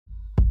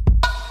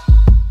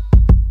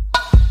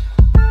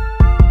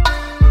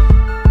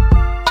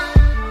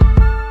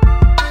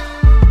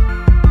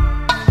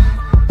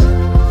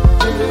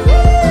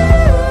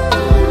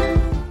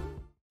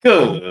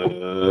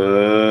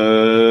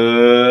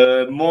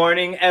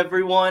morning,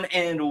 everyone,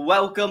 and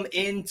welcome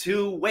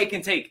into Wake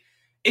and Take.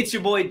 It's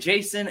your boy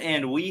Jason,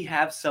 and we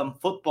have some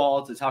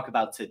football to talk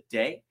about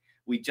today.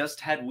 We just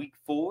had week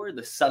 4,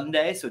 the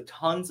Sunday, so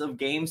tons of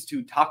games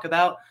to talk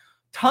about,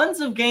 tons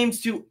of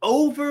games to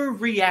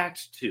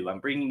overreact to.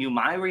 I'm bringing you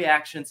my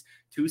reactions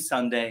to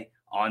Sunday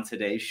on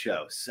today's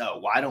show. So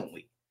why don't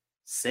we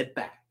sit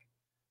back,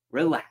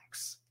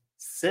 relax,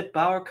 sip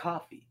our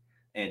coffee,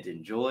 and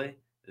enjoy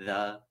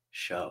the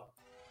show.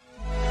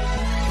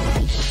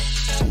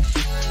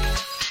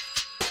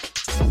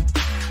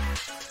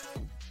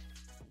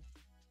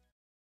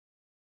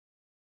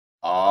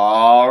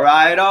 All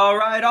right.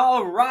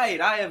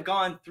 I have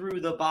gone through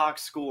the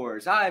box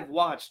scores. I've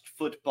watched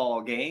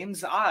football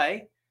games.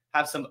 I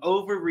have some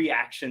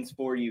overreactions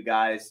for you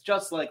guys.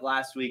 Just like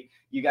last week,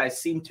 you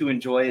guys seemed to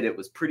enjoy it. It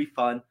was pretty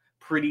fun,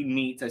 pretty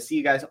neat. I see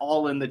you guys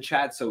all in the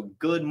chat. So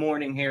good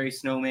morning, Harry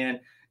Snowman.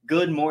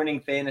 Good morning,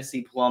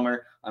 Fantasy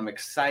Plumber. I'm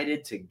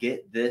excited to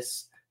get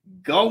this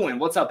going.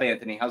 What's up,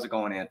 Anthony? How's it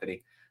going,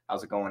 Anthony?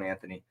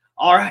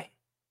 All right.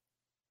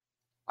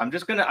 I'm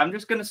just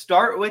gonna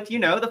start with,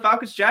 the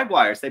Falcons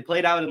Jaguars. They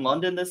played out in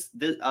London this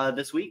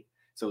week,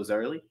 so it was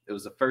early. It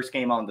was the first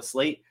game on the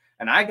slate,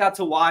 and I got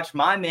to watch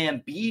my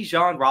man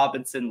Bijan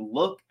Robinson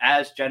look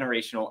as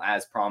generational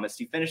as promised.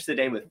 He finished the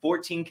day with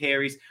 14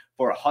 carries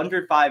for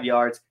 105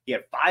 yards. He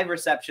had 5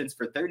 receptions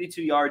for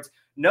 32 yards.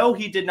 No,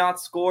 he did not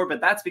score, but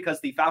that's because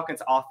the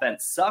Falcons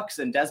offense sucks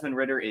and Desmond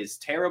Ridder is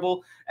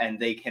terrible, and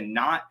they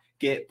cannot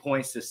get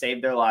points to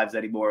save their lives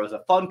anymore. It was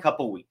a fun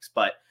couple weeks,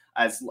 but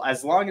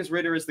as long as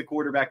Ridder is the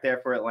quarterback there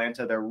for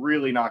Atlanta, they're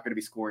really not going to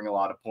be scoring a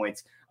lot of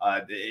points.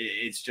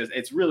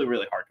 It's really,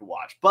 really hard to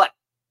watch. But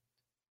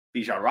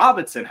Bijan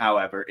Robinson,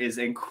 however, is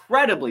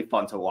incredibly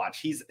fun to watch.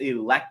 He's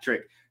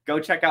electric.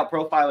 Go check out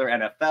Profiler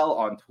NFL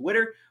on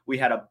Twitter. We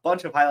had a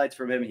bunch of highlights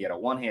from him. He had a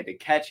one-handed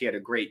catch. He had a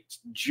great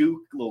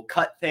juke little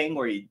cut thing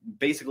where he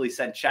basically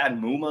sent Chad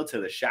Muma to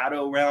the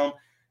shadow realm.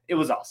 It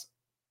was awesome.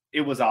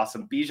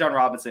 Bijan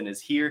Robinson is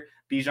here.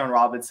 Bijan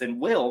Robinson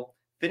will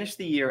finish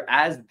the year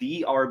as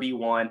the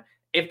RB1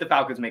 if the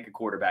Falcons make a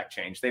quarterback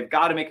change. They've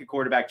got to make a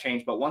quarterback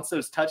change, but once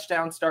those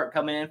touchdowns start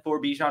coming in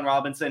for Bijan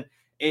Robinson,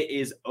 it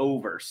is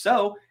over.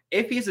 So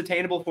if he's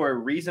attainable for a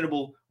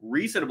reasonable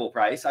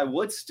price, I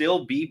would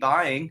still be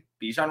buying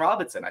Bijan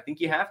Robinson. I think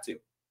you have to.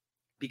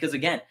 Because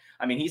again,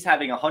 he's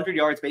having 100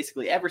 yards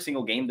basically every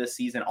single game this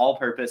season, all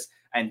purpose,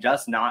 and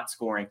just not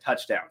scoring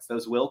touchdowns.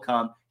 Those will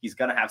come. He's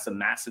going to have some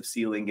massive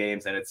ceiling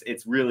games, and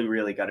it's really,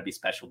 really going to be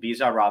special.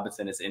 Bijan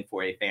Robinson is in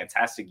for a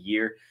fantastic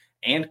year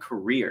and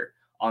career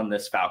on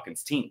this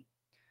Falcons team.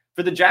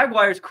 For the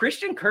Jaguars,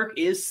 Christian Kirk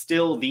is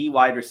still the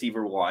wide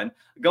receiver 1.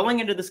 Going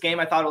into this game,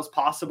 I thought it was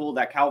possible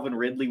that Calvin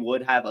Ridley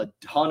would have a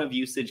ton of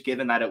usage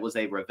given that it was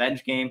a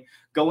revenge game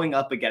going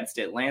up against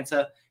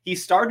Atlanta. He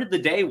started the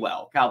day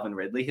well, Calvin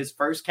Ridley. His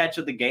first catch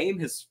of the game,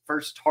 his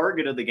first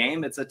target of the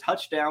game, it's a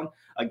touchdown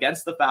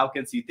against the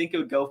Falcons. You think it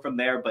would go from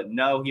there, but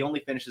no, he only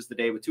finishes the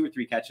day with 2 or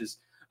 3 catches.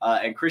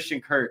 And Christian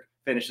Kirk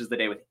finishes the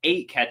day with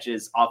 8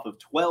 catches off of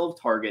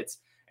 12 targets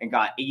and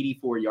got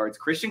 84 yards.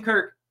 Christian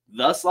Kirk,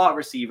 the slot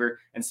receiver,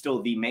 and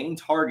still the main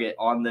target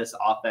on this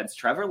offense.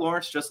 Trevor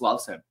Lawrence just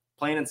loves him,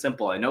 plain and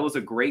simple. I know it was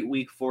a great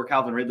week for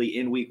Calvin Ridley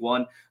in week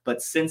 1,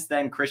 but since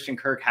then, Christian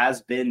Kirk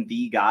has been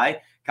the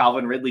guy.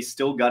 Calvin Ridley's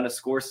still going to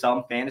score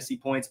some fantasy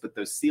points, but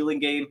those ceiling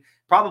game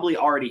probably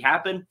already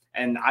happened,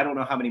 and I don't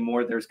know how many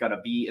more there's going to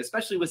be,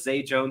 especially with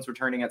Zay Jones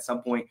returning at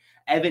some point.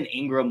 Evan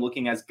Ingram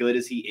looking as good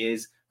as he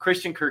is.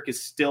 Christian Kirk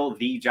is still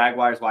the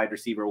Jaguars wide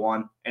receiver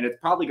 1, and it's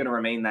probably going to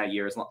remain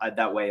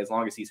that way as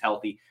long as he's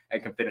healthy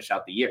and can finish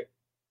out the year.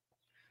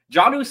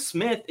 Jonnu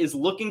Smith is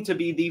looking to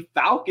be the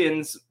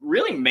Falcons'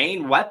 really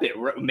main weapon,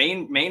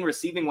 main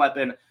receiving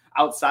weapon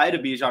outside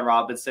of Bijan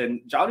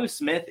Robinson. Jonnu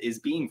Smith is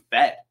being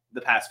fed the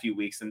past few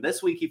weeks, and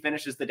this week he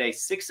finishes the day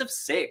 6 of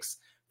 6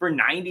 for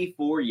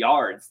 94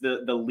 yards,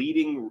 the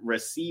leading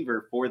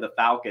receiver for the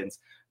Falcons.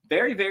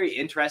 Very, very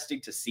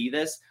interesting to see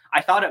this.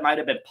 I thought it might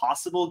have been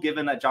possible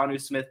given that Jonnu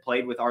Smith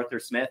played with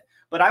Arthur Smith,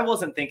 but I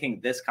wasn't thinking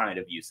this kind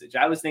of usage.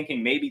 I was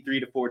thinking maybe 3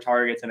 to 4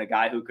 targets and a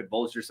guy who could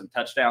bolster some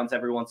touchdowns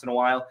every once in a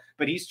while,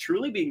 but he's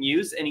truly being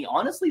used and he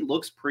honestly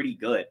looks pretty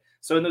good.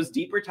 So in those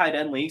deeper tight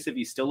end leagues, if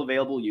he's still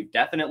available, you've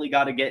definitely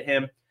got to get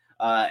him.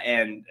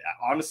 And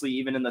honestly,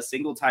 even in the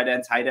single tight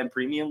end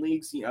premium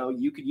leagues,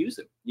 you could use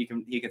him.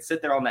 He can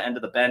sit there on the end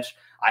of the bench.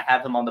 I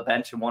have him on the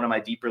bench in one of my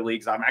deeper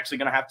leagues. I'm actually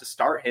going to have to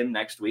start him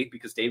next week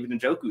because David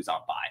Njoku's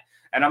on bye,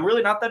 and I'm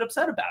really not that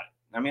upset about it.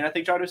 I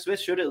think Jonnu Smith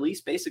should at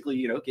least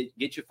basically,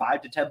 get you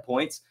 5 to 10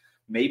 points,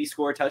 maybe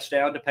score a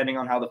touchdown, depending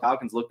on how the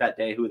Falcons look that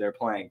day, who they're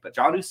playing. But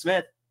Jonnu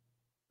Smith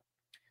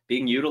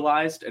being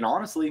utilized and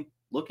honestly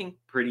looking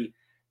pretty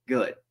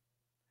good.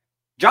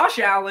 Josh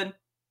Allen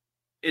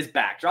is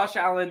back. Josh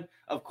Allen,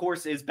 of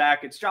course, is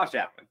back. It's Josh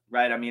Allen,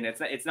 right?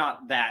 It's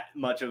not that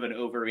much of an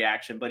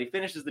overreaction, but he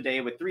finishes the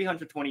day with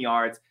 320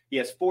 yards. He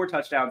has 4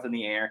 touchdowns in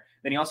the air.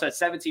 Then he also has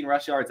 17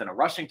 rush yards and a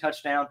rushing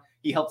touchdown.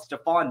 He helped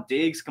Stephon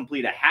Diggs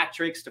complete a hat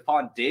trick.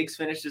 Stephon Diggs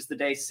finishes the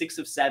day 6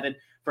 of 7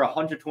 for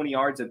 120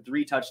 yards and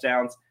 3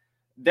 touchdowns.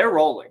 they're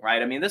rolling,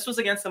 right? I mean, this was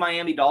against the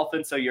Miami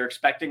Dolphins, so you're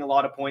expecting a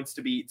lot of points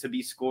to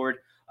be scored.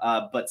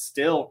 But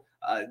still,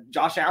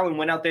 Josh Allen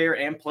went out there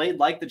and played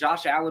like the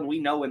Josh Allen we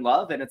know and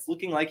love, and it's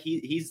looking like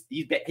he's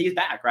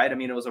back, right? I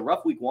mean, it was a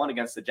rough week 1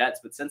 against the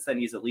Jets, but since then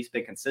he's at least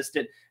been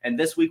consistent. And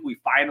this week we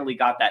finally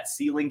got that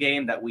ceiling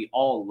game that we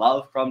all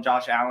love from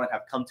Josh Allen,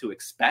 have come to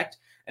expect,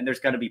 and there's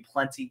going to be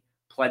plenty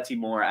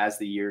more as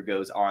the year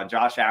goes on.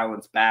 Josh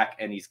Allen's back,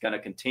 and he's going to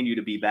continue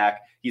to be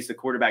back. He's the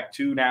quarterback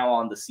 2 now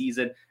on the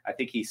season. I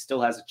think he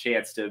still has a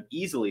chance to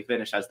easily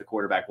finish as the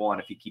quarterback 1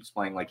 if he keeps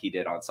playing like he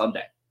did on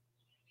Sunday.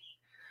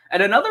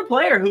 And another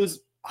player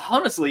who's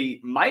honestly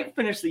might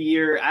finish the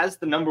year as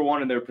the number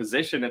 1 in their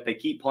position if they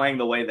keep playing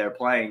the way they're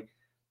playing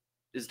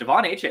is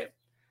Devon Achane.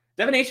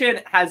 Devon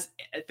Achane has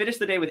finished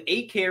the day with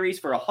 8 carries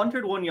for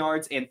 101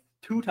 yards and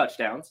 2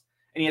 touchdowns,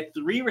 and he had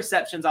 3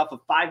 receptions off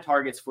of 5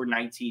 targets for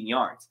 19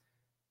 yards.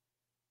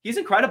 He's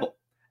incredible.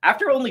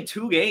 After only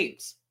 2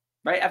 games,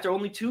 right? After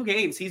only 2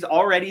 games, he's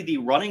already the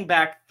running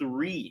back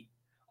 3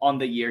 on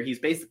the year. He's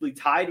basically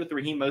tied with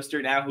Raheem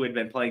Mostert now, who had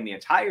been playing the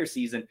entire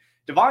season.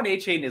 Devon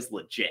Achane is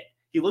legit.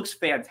 He looks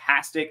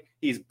fantastic.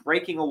 He's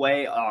breaking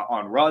away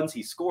on runs.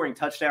 He's scoring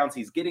touchdowns.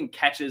 He's getting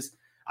catches.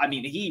 I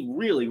mean, he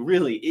really,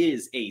 really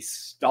is a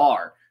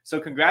star. So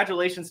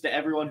congratulations to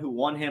everyone who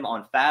won him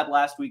on Fab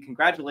last week.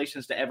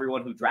 Congratulations to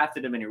everyone who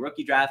drafted him in your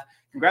rookie draft.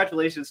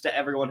 Congratulations to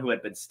everyone who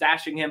had been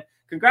stashing him.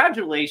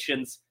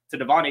 Congratulations to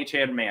Devon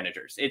Achane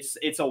managers.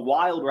 It's a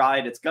wild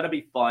ride. It's going to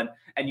be fun,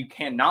 and you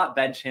cannot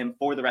bench him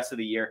for the rest of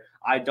the year.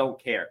 I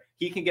don't care.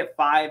 He can get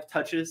 5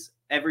 touches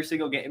every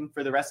single game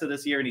for the rest of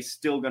this year, and he's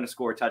still going to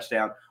score a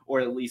touchdown or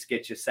at least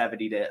get you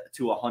 70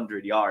 to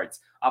 100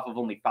 yards off of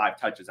only 5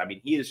 touches. I mean,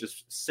 he is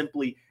just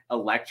simply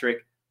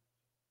electric.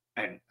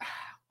 And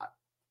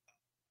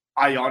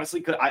I honestly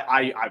could,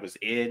 I was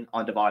in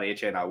on Devon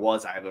Achane.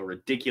 I have a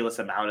ridiculous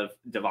amount of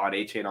Devon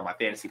Achane on my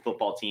fantasy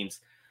football teams,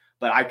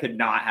 but I could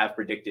not have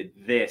predicted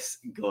this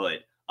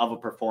good of a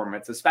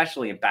performance,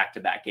 especially in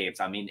back-to-back games.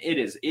 I mean, it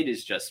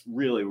is just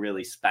really,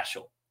 really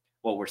special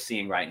what we're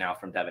seeing right now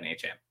from Devon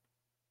Achane.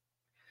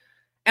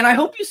 And I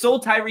hope you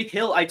sold Tyreek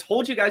Hill. I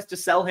told you guys to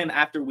sell him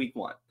after week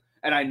 1.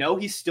 And I know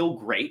he's still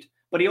great,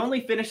 but he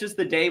only finishes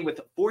the day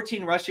with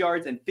 14 rush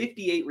yards and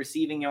 58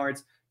 receiving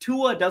yards.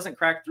 Tua doesn't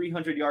crack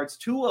 300 yards.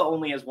 Tua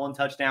only has 1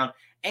 touchdown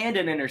and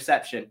an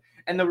interception.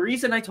 And the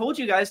reason I told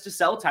you guys to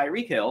sell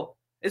Tyreek Hill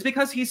is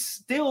because he's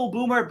still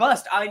boom or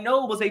bust. I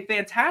know it was a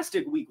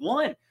fantastic week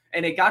 1,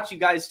 and it got you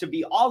guys to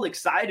be all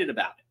excited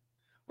about it,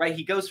 right?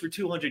 He goes for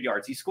 200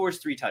 yards. He scores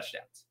 3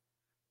 touchdowns.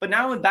 But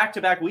now in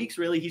back-to-back weeks,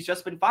 really, he's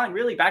just been fine.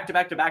 Really,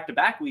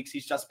 back-to-back weeks,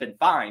 he's just been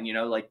fine. You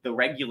know, like the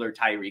regular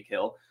Tyreek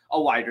Hill,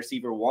 a wide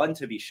receiver 1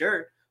 to be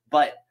sure.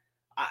 But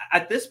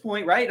at this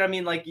point, right, I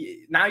mean, like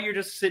now you're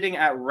just sitting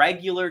at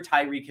regular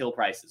Tyreek Hill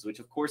prices, which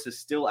of course is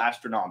still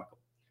astronomical.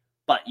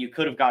 But you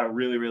could have got a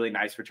really, really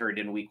nice return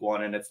in week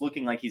 1, and it's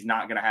looking like he's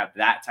not going to have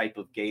that type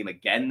of game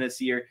again this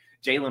year.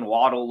 Jalen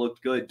Waddle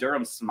looked good.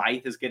 Durham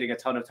Smythe is getting a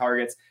ton of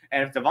targets.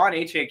 And if Devon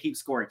Achane keeps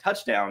scoring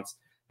touchdowns,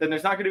 then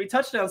there's not going to be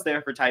touchdowns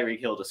there for Tyreek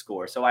Hill to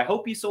score. So I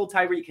hope you sold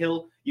Tyreek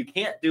Hill. You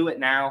can't do it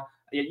now.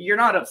 You're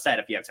not upset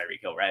if you have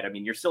Tyreek Hill, right? I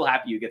mean, you're still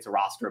happy you get to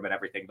roster him and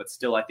everything, but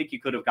still, I think you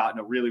could have gotten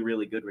a really,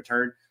 really good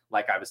return,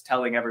 like I was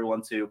telling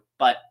everyone to.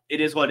 But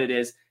it is what it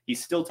is.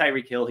 He's still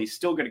Tyreek Hill. He's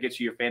still going to get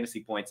you your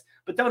fantasy points,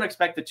 but don't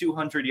expect the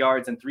 200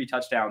 yards and 3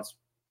 touchdowns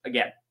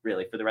again,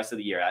 really, for the rest of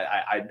the year.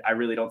 I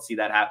really don't see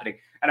that happening.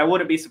 And I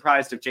wouldn't be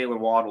surprised if Jalen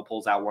Waddle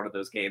pulls out one of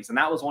those games. And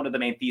that was one of the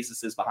main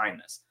theses behind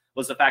this,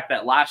 was the fact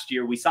that last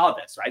year we saw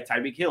this, right?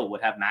 Tyreek Hill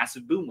would have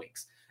massive boom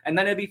weeks. And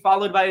then it'd be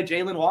followed by a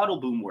Jalen Waddle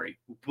boom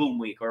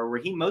week or a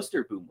Raheem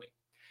Mostert boom week.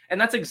 And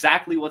that's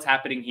exactly what's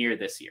happening here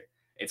this year.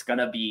 It's going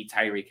to be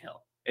Tyreek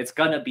Hill. It's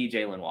going to be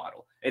Jalen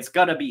Waddle. It's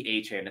going to be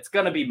Achane. It's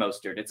going to be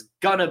Mostert. It's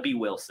going to be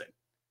Wilson.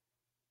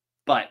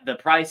 But the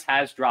price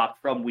has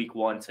dropped from week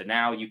 1 to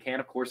now. You can,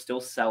 of course, still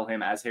sell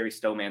him, as Harry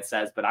Stoneman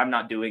says, but I'm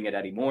not doing it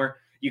anymore.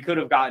 You could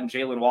have gotten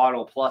Jalen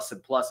Waddle plus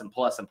and plus and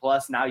plus and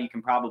plus. Now you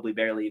can probably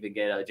barely even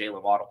get a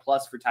Jalen Waddle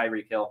plus for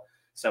Tyreek Hill.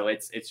 So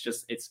it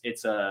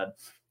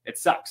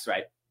sucks,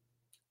 right?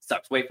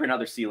 Sucks. Wait for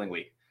another ceiling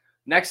week.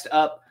 Next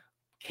up,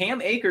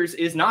 Cam Akers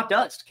is not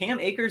dust. Cam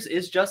Akers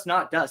is just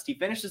not dust. He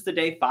finishes the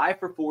day 5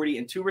 for 40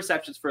 and 2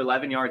 receptions for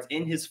 11 yards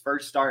in his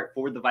first start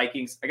for the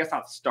Vikings. I guess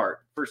not start,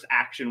 first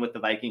action with the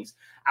Vikings.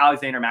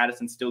 Alexander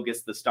Mattison still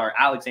gets the start.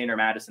 Alexander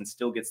Mattison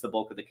still gets the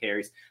bulk of the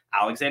carries.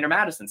 Alexander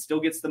Mattison still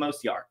gets the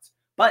most yards.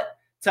 But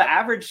to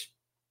average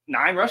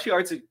 9 rush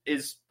yards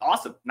is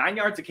awesome. 9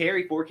 yards a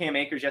carry for Cam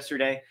Akers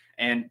yesterday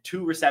and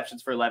 2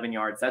 receptions for 11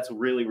 yards. That's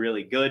really,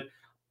 really good.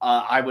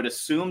 I would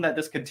assume that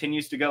this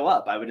continues to go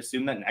up. I would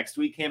assume that next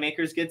week Cam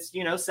Akers gets,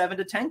 7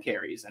 to 10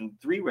 carries and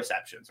 3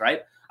 receptions,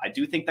 right? I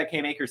do think that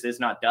Cam Akers is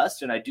not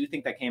dust, and I do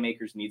think that Cam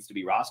Akers needs to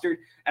be rostered.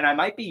 And I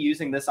might be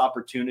using this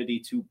opportunity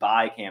to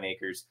buy Cam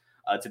Akers,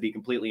 to be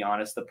completely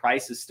honest. The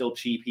price is still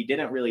cheap. He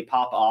didn't really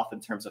pop off in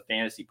terms of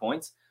fantasy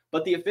points,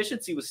 but the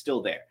efficiency was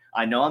still there.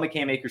 I know I'm a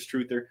Cam Akers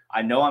truther.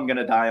 I know I'm going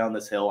to die on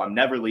this hill. I'm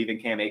never leaving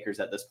Cam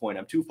Akers at this point.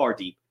 I'm too far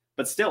deep,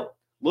 but still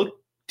look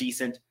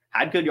decent,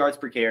 had good yards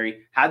per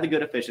carry, had the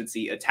good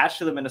efficiency, attached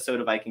to the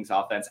Minnesota Vikings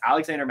offense.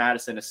 Alexander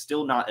Mattison is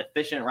still not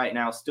efficient right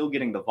now, still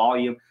getting the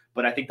volume,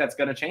 but I think that's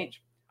going to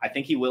change. I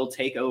think he will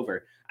take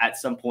over at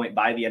some point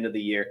by the end of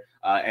the year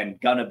and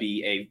gonna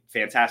be a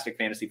fantastic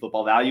fantasy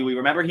football value. We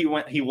remember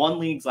he won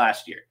leagues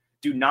last year.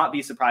 Do not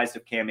be surprised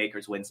if Cam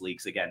Akers wins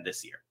leagues again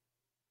this year.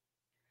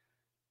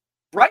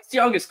 Bryce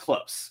Young is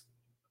close.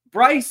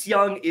 Bryce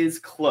Young is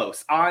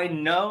close. I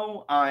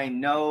know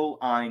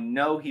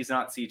he's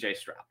not CJ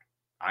Stroud.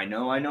 I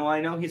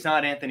know he's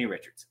not Anthony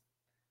Richardson.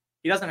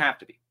 He doesn't have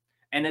to be,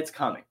 and it's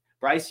coming.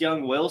 Bryce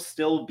Young will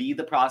still be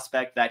the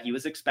prospect that he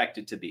was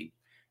expected to be.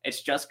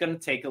 It's just going to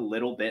take a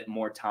little bit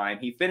more time.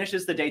 He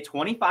finishes the day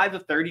 25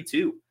 of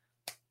 32.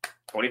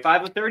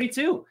 25 of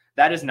 32.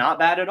 That is not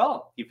bad at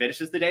all. He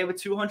finishes the day with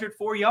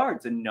 204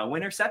 yards and no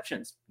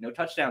interceptions. No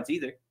touchdowns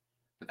either.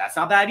 But that's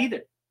not bad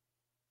either.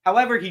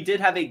 However, he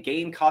did have a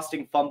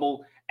game-costing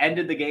fumble,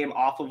 ended the game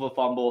off of a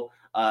fumble.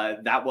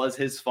 That was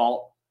his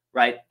fault,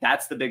 right?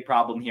 That's the big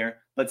problem here.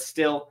 But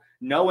still,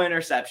 no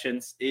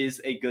interceptions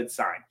is a good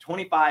sign.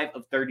 25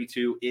 of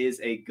 32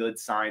 is a good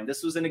sign.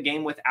 This was in a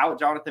game without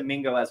Jonathan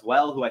Mingo as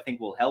well, who I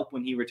think will help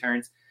when he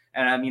returns.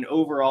 And I mean,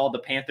 overall, the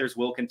Panthers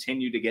will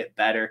continue to get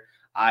better.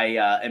 I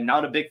am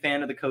not a big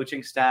fan of the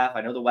coaching staff. I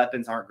know the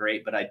weapons aren't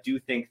great, but I do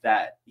think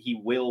that he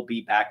will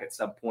be back at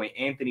some point.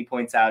 Anthony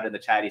points out in the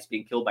chat he's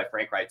being killed by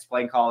Frank Reich's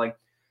play calling.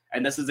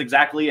 And this is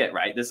exactly it,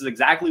 right? This is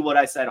exactly what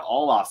I said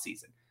all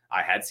offseason.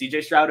 I had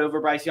CJ Stroud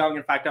over Bryce Young.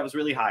 In fact, I was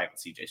really high on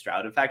CJ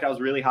Stroud. In fact, I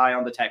was really high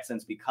on the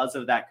Texans because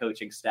of that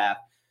coaching staff,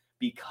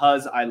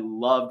 because I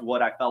loved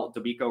what I felt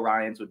DeMeco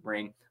Ryans would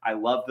bring. I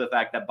loved the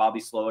fact that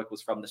Bobby Slowick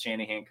was from the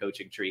Shanahan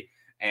coaching tree.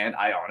 And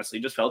I honestly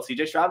just felt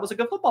CJ Stroud was a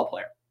good football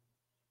player.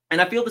 And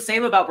I feel the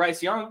same about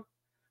Bryce Young,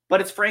 but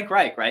it's Frank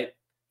Reich, right?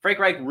 Frank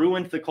Reich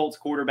ruined the Colts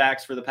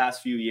quarterbacks for the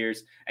past few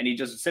years, and he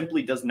just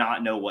simply does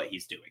not know what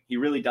he's doing. He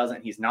really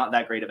doesn't. He's not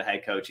that great of a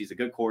head coach. He's a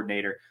good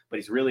coordinator, but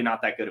he's really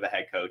not that good of a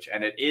head coach.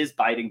 And it is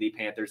biting the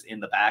Panthers in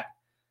the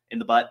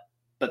butt,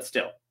 but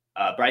still.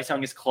 Bryce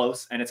Young is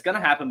close, and it's going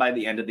to happen by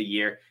the end of the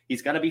year.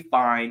 He's going to be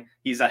fine.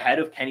 He's ahead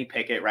of Kenny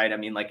Pickett, right? I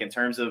mean, like in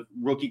terms of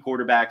rookie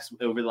quarterbacks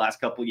over the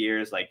last couple of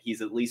years, like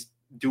he's at least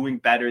doing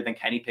better than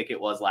Kenny Pickett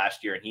was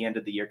last year, and he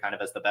ended the year kind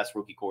of as the best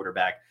rookie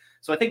quarterback.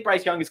 So I think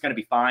Bryce Young is going to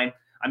be fine.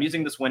 I'm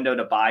using this window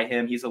to buy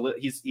him.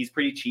 He's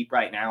pretty cheap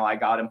right now. I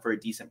got him for a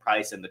decent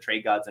price in the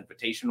Trade Gods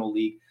Invitational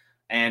League,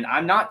 and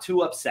I'm not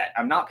too upset.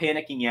 I'm not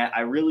panicking yet.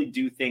 I really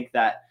do think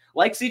that,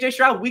 like CJ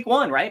Stroud, week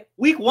one, right?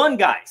 Week one,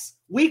 guys.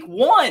 Week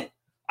one,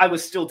 I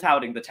was still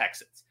touting the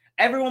Texans.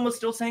 Everyone was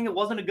still saying it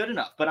wasn't good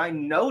enough, but I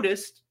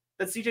noticed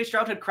that CJ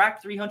Stroud had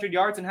cracked 300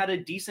 yards and had a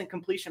decent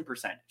completion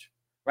percentage,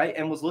 right?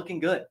 And was looking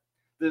good.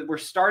 We're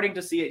starting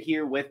to see it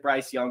here with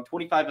Bryce Young.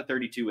 25 of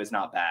 32 is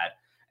not bad.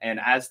 And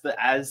as the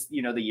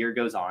year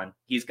goes on,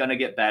 he's going to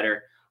get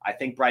better. I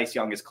think Bryce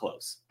Young is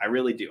close. I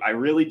really do. I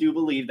really do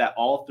believe that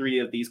all three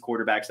of these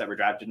quarterbacks that were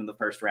drafted in the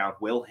first round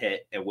will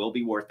hit and will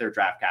be worth their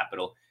draft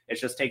capital. It's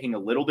just taking a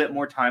little bit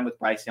more time with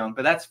Bryce Young,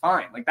 but that's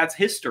fine. Like, that's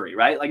history,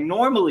 right? Like,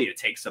 normally it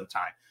takes some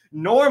time.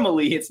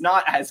 Normally it's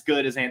not as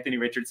good as Anthony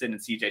Richardson and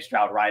CJ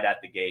Stroud right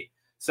at the gate.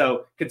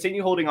 So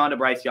continue holding on to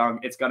Bryce Young.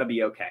 It's going to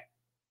be okay.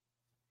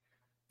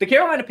 The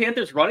Carolina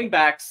Panthers running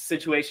backs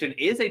situation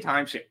is a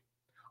timeshare.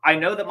 I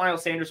know that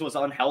Miles Sanders was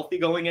unhealthy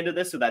going into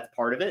this, so that's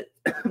part of it.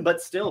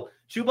 But still,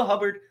 Chuba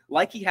Hubbard,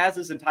 like he has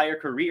his entire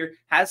career,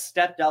 has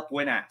stepped up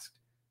when asked.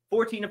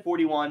 14 of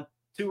 41,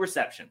 2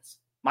 receptions.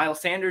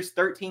 Miles Sanders,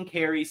 13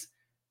 carries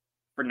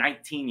for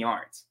 19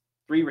 yards.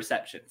 3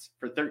 receptions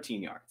for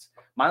 13 yards.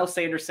 Miles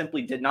Sanders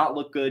simply did not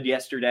look good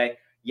yesterday.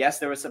 Yes,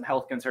 there was some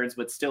health concerns,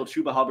 but still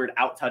Chuba Hubbard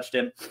out-touched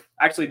him.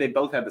 Actually, they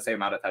both had the same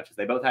amount of touches.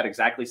 They both had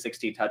exactly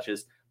 16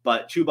 touches,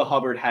 but Chuba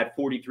Hubbard had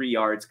 43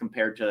 yards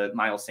compared to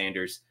Miles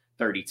Sanders'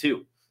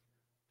 32.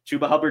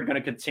 Chuba Hubbard going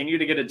to continue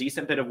to get a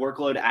decent bit of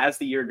workload as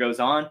the year goes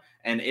on.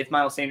 And if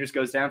Miles Sanders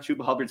goes down,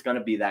 Chuba Hubbard's going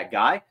to be that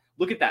guy.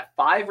 Look at that.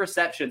 5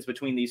 receptions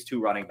between these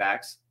two running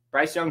backs.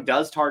 Bryce Young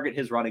does target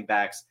his running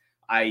backs.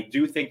 I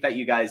do think that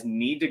you guys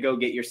need to go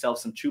get yourself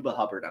some Chuba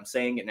Hubbard. I'm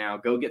saying it now.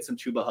 Go get some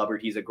Chuba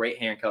Hubbard. He's a great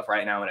handcuff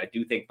right now. And I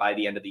do think by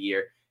the end of the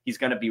year, he's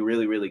going to be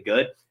really, really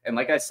good. And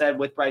like I said,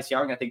 with Bryce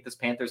Young, I think this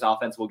Panthers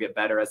offense will get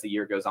better as the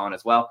year goes on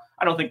as well.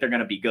 I don't think they're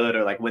going to be good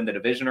or like win the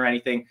division or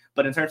anything,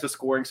 but in terms of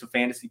scoring some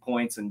fantasy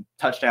points and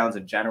touchdowns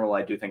in general,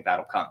 I do think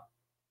that'll come.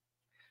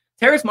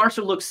 Terrace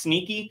Marshall looks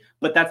sneaky,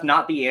 but that's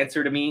not the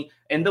answer to me.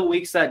 In the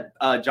weeks that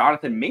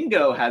Jonathan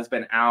Mingo has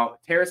been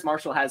out, Terrace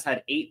Marshall has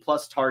had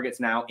 8+ targets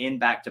now in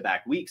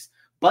back-to-back weeks,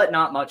 but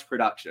not much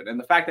production. And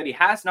the fact that he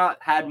has not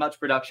had much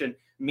production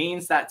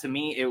means that, to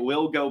me, it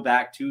will go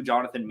back to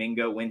Jonathan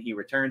Mingo when he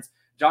returns.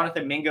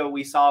 Jonathan Mingo,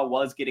 we saw,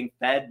 was getting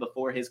fed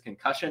before his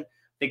concussion.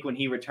 I think when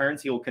he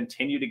returns, he will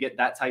continue to get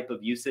that type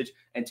of usage,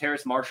 and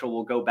Terrace Marshall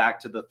will go back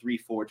to the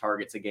 3-4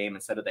 targets a game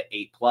instead of the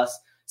 8+,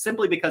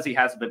 simply because he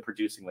hasn't been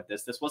producing with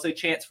this. This was a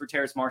chance for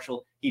Terrace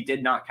Marshall. He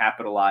did not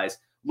capitalize.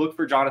 Look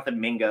for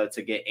Jonathan Mingo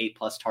to get 8+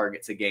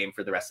 targets a game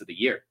for the rest of the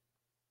year.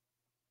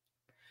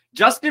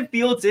 Justin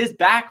Fields is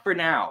back for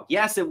now.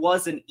 Yes, it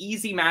was an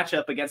easy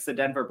matchup against the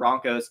Denver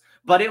Broncos,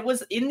 but it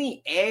was in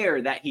the air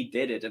that he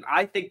did it. And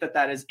I think that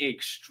that is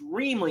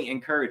extremely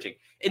encouraging.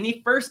 In the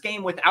first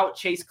game without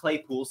Chase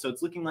Claypool, so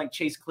it's looking like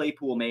Chase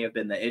Claypool may have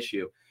been the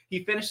issue,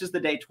 he finishes the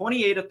day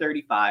 28 of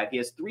 35. He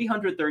has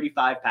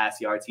 335 pass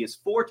yards. He has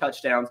 4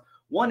 touchdowns,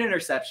 1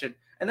 interception,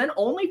 and then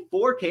only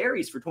 4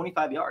 carries for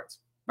 25 yards,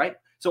 right?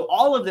 So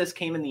all of this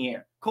came in the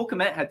air. Cole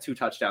Kmet had 2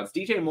 touchdowns.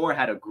 DJ Moore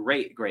had a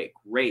great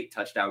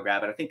touchdown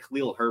grab. And I think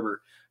Khalil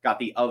Herbert got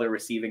the other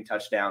receiving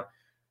touchdown.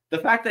 The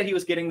fact that he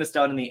was getting this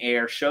done in the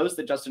air shows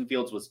that Justin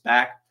Fields was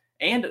back.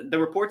 And the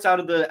reports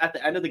at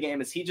the end of the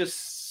game is he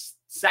just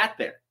sat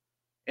there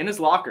in his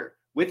locker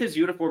with his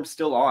uniform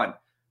still on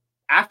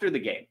after the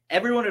game.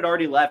 Everyone had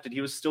already left and he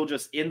was still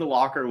just in the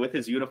locker with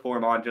his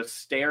uniform on, just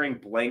staring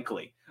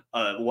blankly,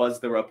 was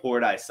the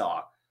report I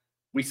saw.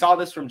 We saw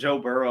this from Joe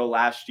Burrow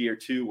last year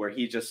too, where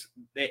he just,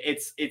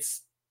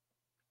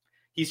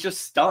 he's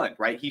just stunned,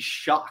 right? He's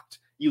shocked.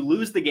 You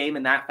lose the game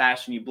in that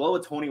fashion. You blow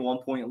a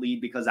 21-point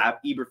lead because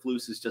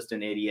Eberflus is just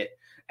an idiot,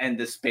 and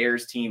the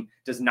Bears team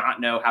does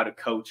not know how to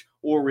coach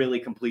or really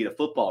complete a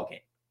football game.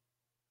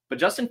 But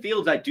Justin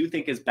Fields, I do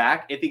think, is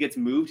back. If he gets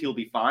moved, he'll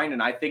be fine.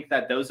 And I think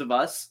that those of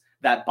us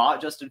that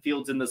bought Justin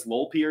Fields in this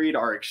lull period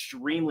are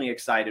extremely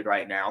excited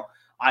right now.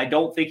 I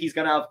don't think he's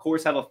going to, of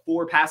course, have a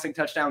 4 passing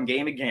touchdown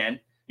game again.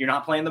 You're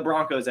not playing the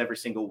Broncos every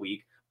single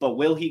week, but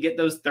will he get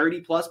those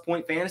 30-plus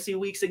point fantasy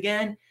weeks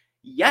again?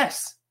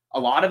 Yes. A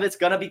lot of it's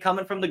going to be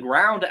coming from the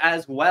ground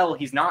as well.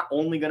 He's not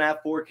only going to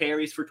have 4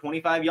 carries for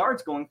 25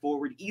 yards going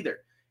forward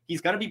either.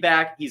 He's going to be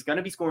back. He's going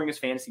to be scoring his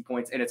fantasy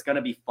points, and it's going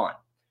to be fun.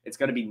 It's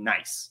going to be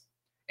nice.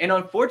 And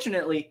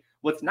unfortunately,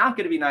 what's not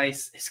going to be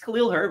nice is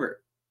Khalil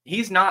Herbert.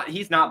 He's not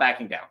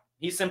backing down.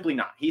 He's simply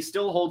not. He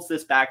still holds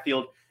this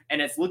backfield,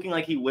 and it's looking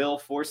like he will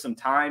for some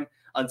time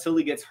until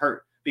he gets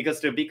hurt.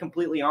 Because to be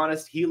completely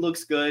honest, he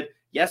looks good.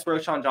 Yes,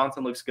 Roschon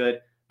Johnson looks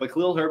good, but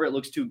Khalil Herbert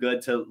looks too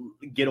good to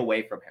get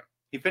away from him.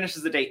 He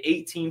finishes the day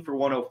 18 for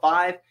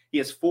 105. He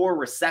has 4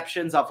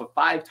 receptions off of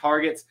 5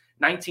 targets,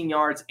 19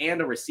 yards,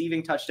 and a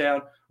receiving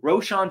touchdown.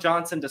 Roschon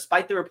Johnson,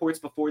 despite the reports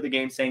before the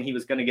game saying he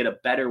was going to get a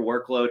better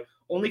workload,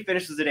 only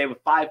finishes the day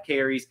with 5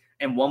 carries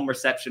and 1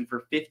 reception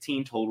for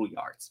 15 total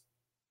yards.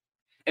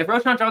 If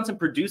Roschon Johnson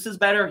produces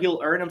better, he'll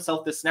earn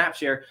himself the snap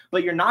share,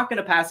 but you're not going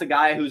to pass a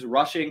guy who's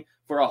rushing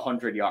for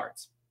 100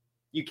 yards.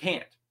 You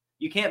can't.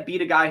 You can't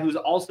beat a guy who's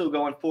also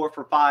going 4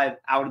 for 5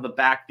 out of the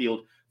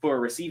backfield for a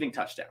receiving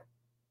touchdown.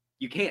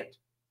 You can't.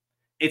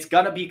 It's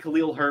going to be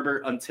Khalil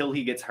Herbert until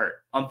he gets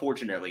hurt,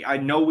 unfortunately. I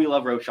know we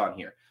love Roschon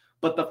here,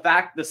 but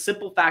the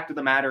simple fact of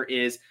the matter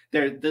is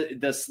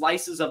the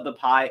slices of the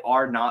pie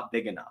are not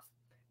big enough.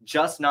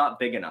 Just not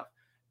big enough.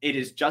 It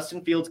is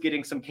Justin Fields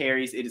getting some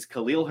carries. It is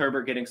Khalil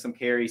Herbert getting some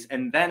carries.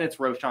 And then it's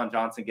Roschon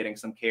Johnson getting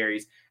some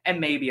carries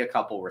and maybe a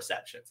couple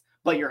receptions.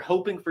 But you're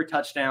hoping for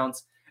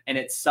touchdowns, and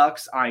it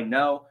sucks, I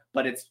know,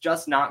 but it's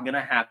just not going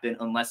to happen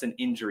unless an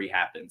injury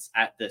happens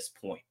at this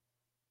point.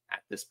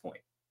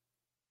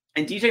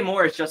 And DJ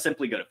Moore is just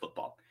simply good at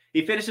football.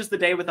 He finishes the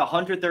day with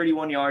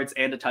 131 yards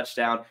and a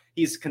touchdown.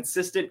 He's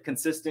consistent.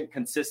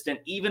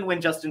 Even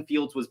when Justin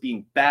Fields was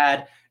being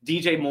bad,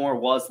 DJ Moore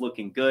was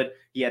looking good.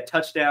 He had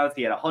touchdowns.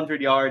 He had 100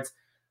 yards.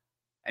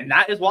 And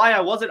that is why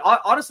I wasn't,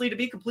 honestly, to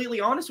be completely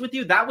honest with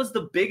you, that was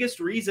the biggest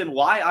reason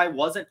why I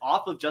wasn't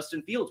off of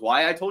Justin Fields,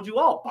 why I told you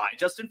all, buy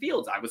Justin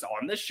Fields. I was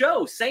on the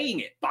show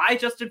saying it. Buy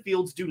Justin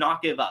Fields. Do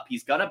not give up.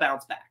 He's going to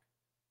bounce back.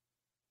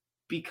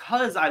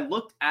 Because I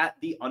looked at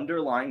the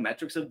underlying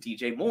metrics of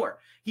DJ Moore.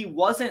 He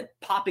wasn't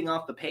popping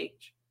off the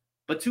page.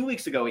 But 2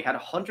 weeks ago, he had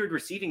 100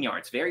 receiving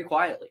yards very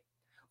quietly.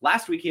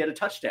 Last week, he had a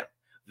touchdown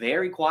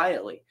very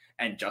quietly.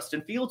 And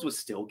Justin Fields was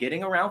still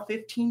getting around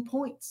 15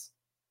 points.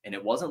 And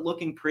it wasn't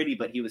looking pretty,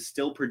 but he was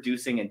still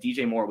producing, and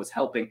DJ Moore was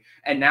helping.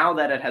 And now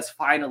that it has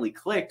finally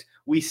clicked,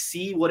 we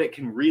see what it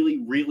can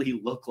really, really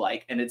look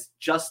like. And it's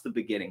just the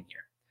beginning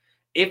here.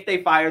 If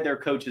they fire their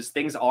coaches,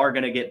 things are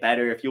going to get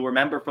better. If you'll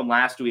remember from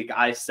last week,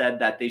 I said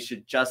that they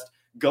should just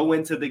go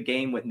into the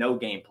game with no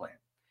game plan.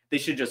 They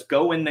should just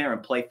go in there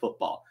and play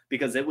football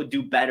because it would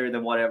do better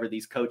than whatever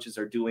these coaches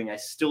are doing. I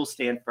still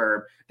stand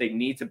firm. They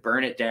need to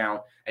burn it down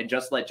and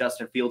just let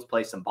Justin Fields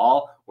play some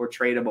ball or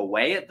trade him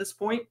away at this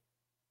point.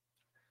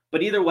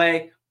 But either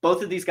way,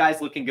 both of these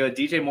guys looking good.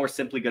 DJ Moore's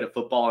simply good at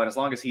football, and as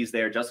long as he's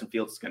there, Justin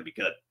Fields is going to be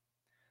good.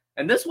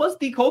 And this was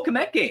the Cole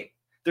Kmet game.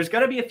 There's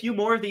going to be a few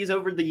more of these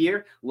over the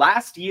year.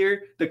 Last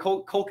year, the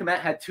Cole Kmet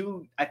had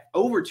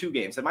over 2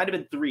 games. It might have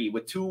been 3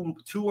 with two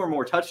or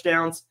more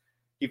touchdowns.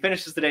 He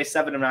finishes the day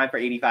 7 of 9 for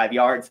 85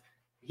 yards.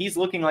 He's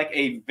looking like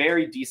a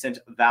very decent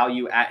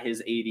value at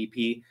his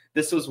ADP.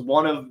 This was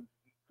one of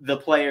the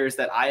players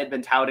that I had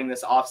been touting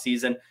this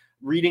offseason,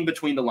 reading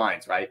between the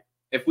lines, right?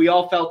 If we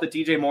all felt that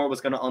DJ Moore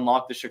was going to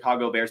unlock the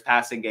Chicago Bears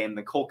passing game,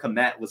 then Cole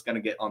Kmet was going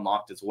to get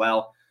unlocked as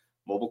well.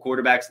 Mobile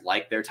quarterbacks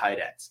like their tight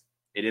ends.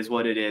 It is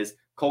what it is.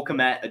 Cole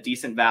Kmet, a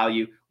decent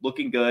value,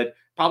 looking good.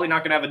 Probably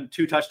not going to have a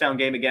 2-touchdown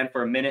game again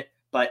for a minute,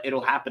 but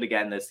it'll happen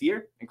again this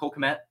year. And Cole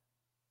Kmet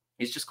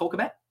is just Cole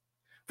Kmet.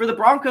 For the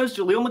Broncos,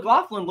 Jaleel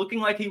McLaughlin looking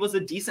like he was a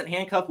decent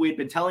handcuff. We had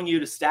been telling you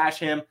to stash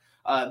him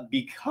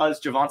because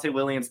Javonte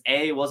Williams,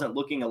 A, wasn't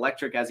looking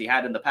electric as he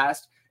had in the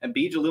past, and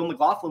B, Jaleel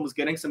McLaughlin was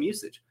getting some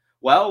usage.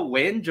 Well,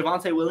 when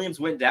Javonte Williams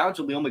went down,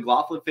 Jaleel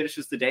McLaughlin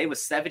finishes the day with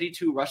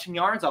 72 rushing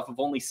yards off of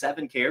only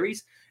 7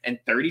 carries and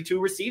 32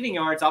 receiving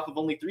yards off of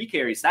only 3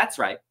 carries. That's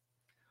right.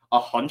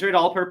 100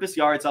 all-purpose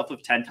yards off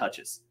of 10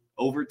 touches.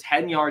 Over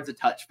 10 yards a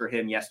touch for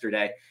him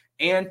yesterday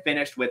and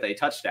finished with a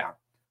touchdown.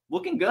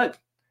 Looking good.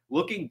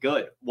 Looking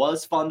good.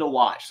 Was fun to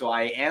watch. So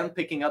I am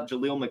picking up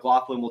Jaleel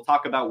McLaughlin. We'll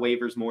talk about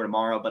waivers more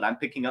tomorrow, but I'm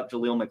picking up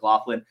Jaleel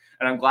McLaughlin.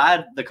 And I'm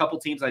glad the couple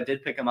teams I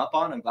did pick him up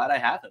on, I'm glad I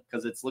have him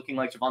because it's looking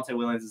like Javonte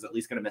Williams is at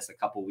least going to miss a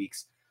couple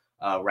weeks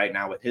right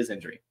now with his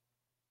injury.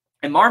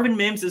 And Marvin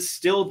Mims is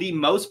still the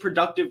most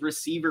productive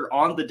receiver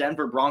on the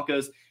Denver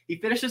Broncos. He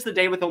finishes the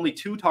day with only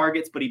 2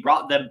 targets, but he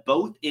brought them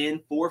both in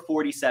for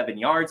 47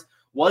 yards,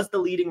 was the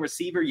leading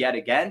receiver yet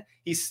again.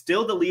 He's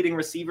still the leading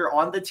receiver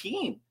on the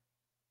team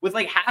with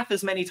like half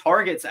as many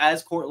targets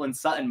as Courtland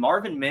Sutton.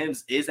 Marvin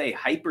Mims is a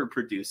hyper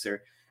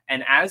producer.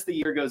 And as the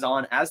year goes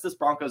on, as this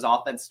Broncos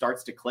offense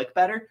starts to click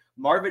better,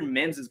 Marvin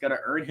Mims is going to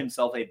earn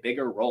himself a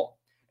bigger role.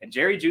 And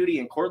Jerry Jeudy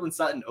and Courtland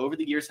Sutton over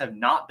the years have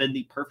not been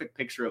the perfect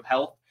picture of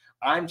health.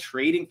 I'm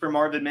trading for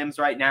Marvin Mims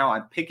right now.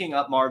 I'm picking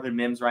up Marvin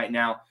Mims right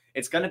now.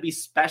 It's going to be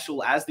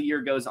special as the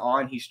year goes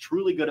on. He's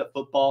truly good at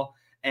football.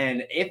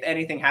 And if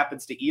anything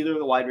happens to either of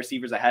the wide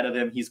receivers ahead of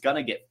him, he's going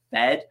to get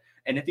fed.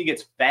 And if he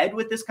gets fed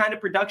with this kind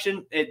of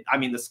production,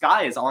 the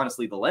sky is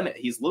honestly the limit.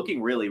 He's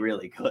looking really,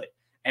 really good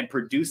and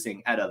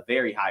producing at a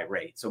very high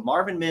rate. So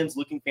Marvin Mims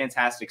looking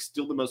fantastic,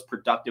 still the most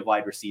productive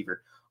wide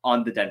receiver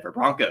on the Denver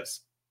Broncos.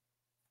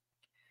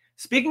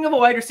 Speaking of a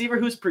wide receiver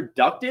who's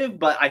productive,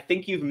 but I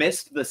think you've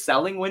missed the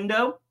selling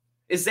window,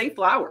 is Zay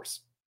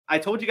Flowers. I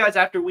told you guys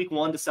after week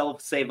 1 to sell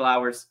Zay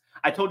Flowers.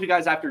 I told you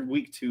guys after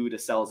week 2 to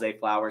sell Zay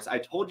Flowers. I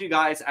told you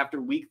guys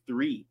after week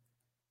 3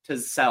 to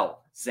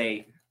sell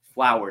Zay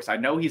Flowers. I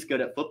know he's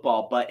good at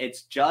football, but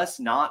it's just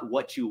not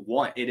what you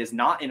want. It is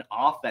not an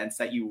offense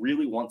that you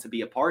really want to be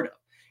a part of.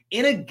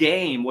 In a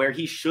game where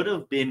he should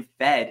have been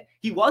fed,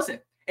 he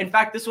wasn't. In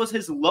fact, this was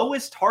his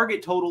lowest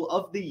target total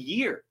of the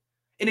year.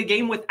 In a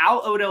game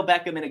without Odell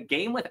Beckham, in a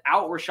game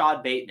without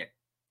Rashad Bateman,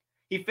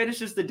 he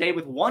finishes the day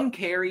with 1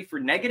 carry for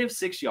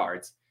 -6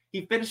 yards.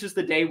 He finishes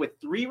the day with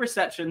 3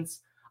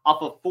 receptions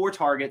off of 4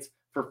 targets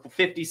for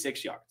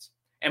 56 yards.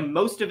 And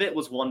most of it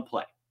was one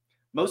play.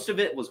 Most of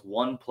it was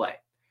one play.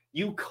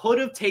 You could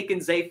have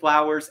taken Zay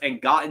Flowers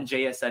and gotten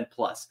JSN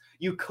plus.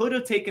 You could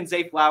have taken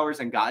Zay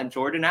Flowers and gotten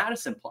Jordan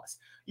Addison plus.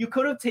 You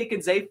could have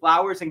taken Zay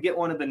Flowers and get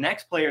one of the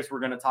next players we're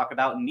going to talk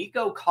about,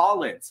 Nico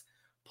Collins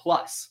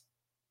plus.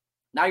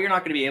 Now you're not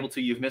going to be able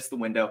to. You've missed the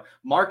window.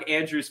 Mark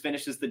Andrews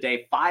finishes the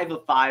day 5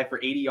 of 5 for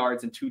 80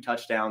 yards and 2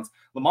 touchdowns.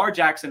 Lamar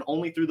Jackson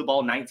only threw the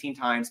ball 19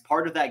 times,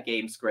 part of that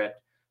game script,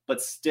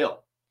 but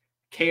still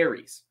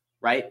carries,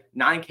 right?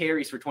 9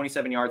 carries for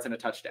 27 yards and a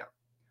touchdown.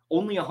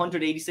 Only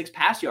 186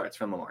 pass yards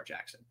from Lamar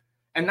Jackson.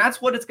 And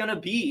that's what it's going to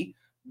be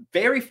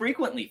very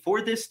frequently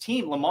for this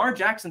team. Lamar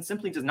Jackson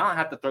simply does not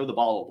have to throw the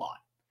ball a lot.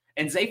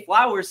 And Zay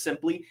Flowers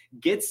simply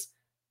gets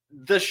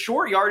the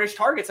short yardage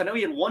targets. I know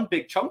he had 1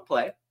 big chunk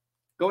play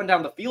going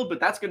down the field, but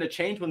that's going to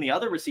change when the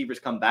other receivers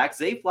come back.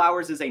 Zay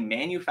Flowers is a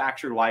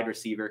manufactured wide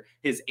receiver.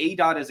 His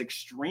ADOT is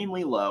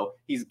extremely low.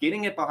 He's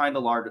getting it behind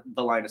the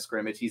line of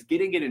scrimmage. He's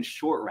getting it in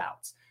short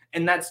routes.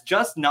 And that's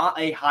just not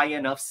a high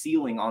enough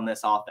ceiling on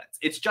this offense.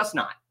 It's just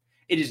not.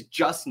 It is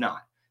just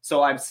not.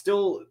 So I'm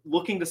still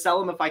looking to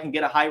sell him if I can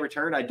get a high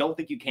return. I don't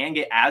think you can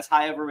get as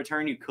high of a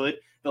return you could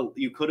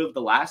have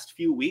the last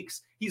few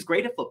weeks. He's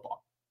great at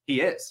football.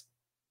 He is.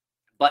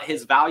 But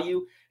his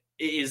value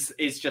is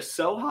just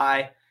so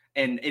high,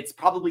 and it's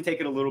probably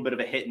taken a little bit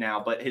of a hit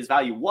now, but his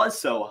value was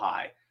so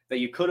high that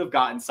you could have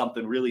gotten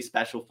something really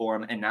special for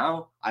him. And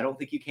now I don't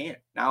think you can.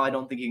 Now I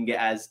don't think you can get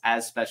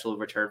as special a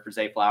return for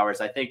Zay Flowers.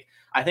 I think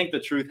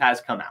the truth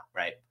has come out,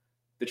 right?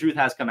 The truth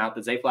has come out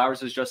that Zay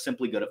Flowers is just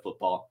simply good at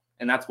football,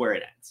 and that's where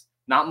it ends.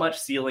 Not much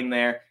ceiling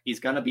there. He's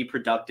going to be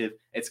productive.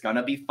 It's going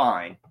to be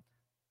fine,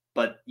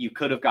 but you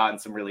could have gotten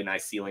some really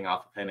nice ceiling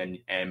off of him,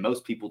 and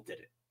most people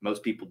didn't.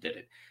 Most people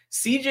didn't.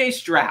 CJ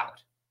Stroud.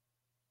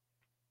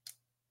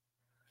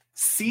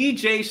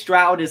 CJ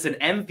Stroud is an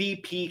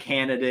MVP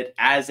candidate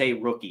as a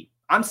rookie.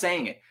 I'm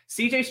saying it.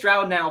 CJ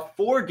Stroud now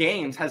 4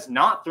 games has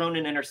not thrown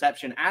an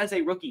interception as a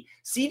rookie.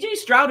 CJ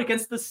Stroud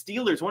against the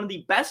Steelers, one of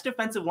the best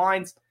defensive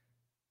lines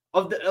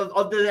of the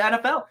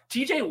NFL.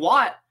 TJ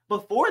Watt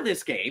before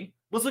this game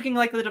was looking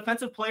like the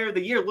defensive player of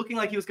the year, looking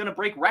like he was going to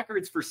break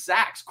records for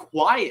sacks.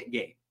 Quiet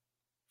game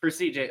for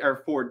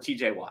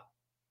TJ Watt.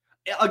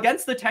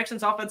 Against the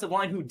Texans offensive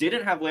line, who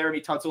didn't have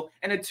Laramie Tunsil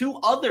and had 2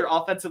 other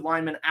offensive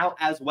linemen out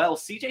as well,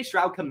 CJ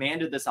Stroud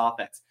commanded this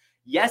offense.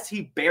 Yes,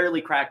 he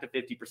barely cracked a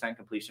 50%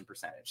 completion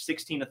percentage,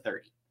 16 to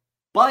 30.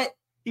 But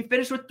he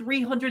finished with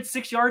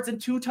 306 yards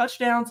and 2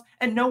 touchdowns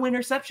and no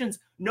interceptions,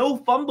 no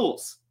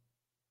fumbles.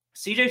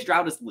 CJ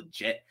Stroud is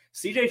legit.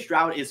 CJ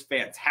Stroud is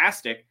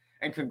fantastic,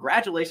 and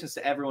congratulations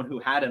to everyone who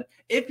had him.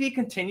 If he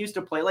continues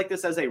to play like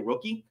this as a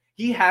rookie,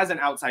 he has an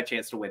outside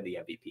chance to win the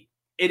MVP.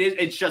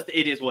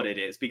 It is what it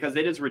is, because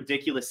it is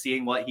ridiculous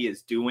seeing what he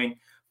is doing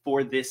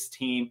for this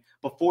team.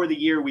 Before the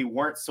year, we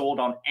weren't sold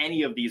on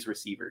any of these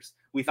receivers.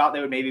 We thought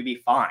they would maybe be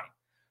fine.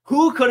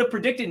 Who could have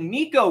predicted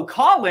Nico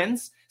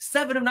Collins,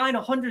 7 of 9,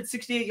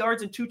 168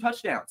 yards and 2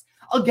 touchdowns?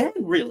 Again,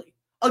 really.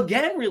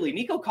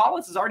 Nico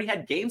Collins has already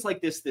had games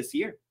like this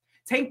year.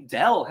 Tank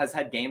Dell has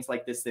had games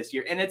like this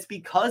year, and it's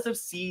because of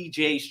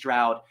C.J.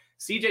 Stroud.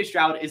 C.J.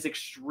 Stroud is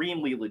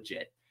extremely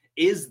legit,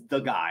 is the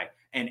guy,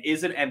 and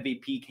is an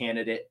MVP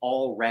candidate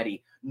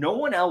already. No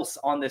one else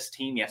on this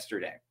team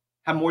yesterday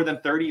had more than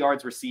 30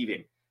 yards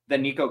receiving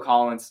than Nico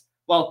Collins.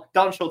 Well,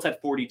 Don Schultz had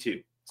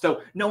 42.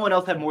 So no one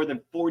else had more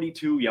than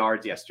 42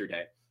 yards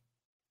yesterday.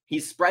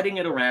 He's spreading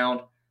it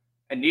around,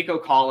 and Nico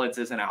Collins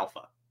is an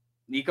alpha.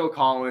 Nico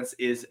Collins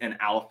is an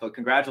alpha.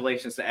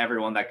 Congratulations to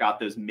everyone that got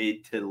those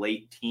mid to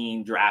late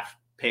teen draft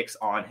picks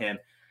on him.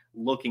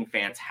 Looking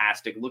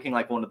fantastic, looking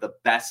like one of the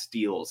best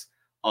steals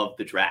of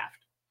the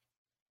draft.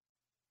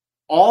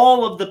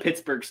 All of the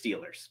Pittsburgh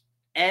Steelers,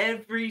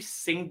 every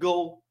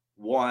single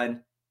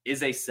one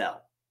is a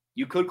sell.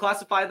 You could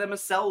classify them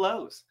as sell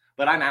lows,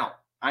 but I'm out.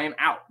 I am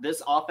out.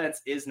 This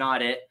offense is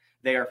not it.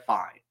 They are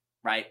fine,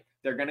 right?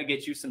 They're going to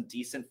get you some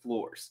decent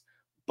floors.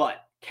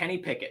 But Kenny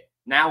Pickett,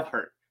 now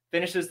hurt,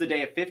 finishes the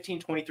day at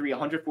 15-23,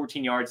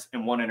 114 yards,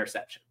 and 1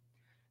 interception.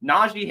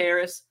 Najee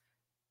Harris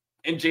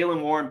and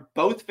Jaylen Warren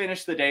both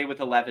finished the day with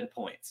 11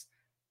 points.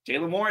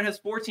 Jaylen Warren has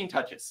 14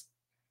 touches.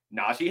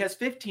 Najee has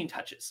 15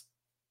 touches.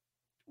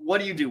 What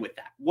do you do with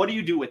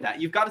that?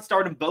 You've got to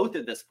start them both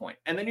at this point.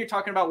 And then you're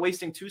talking about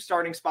wasting 2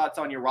 starting spots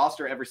on your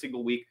roster every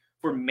single week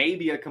for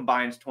maybe a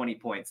combined 20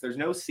 points. There's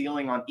no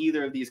ceiling on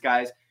either of these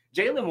guys.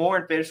 Jaylen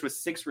Warren finished with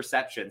 6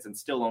 receptions and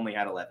still only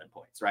had 11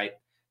 points, right?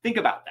 Think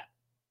about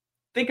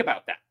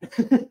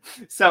that.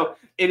 So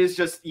it is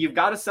just, you've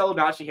got to sell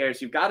Najee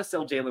Harris. You've got to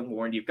sell Jaylen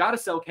Warren. You've got to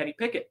sell Kenny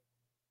Pickett.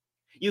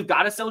 You've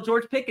got to sell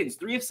George Pickens,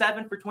 3 of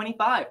 7 for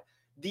 25.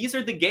 These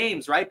are the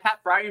games, right? Pat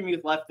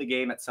Freiermuth left the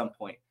game at some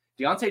point.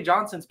 Deontay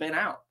Johnson's been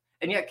out.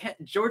 And yet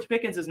George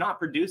Pickens is not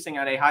producing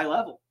at a high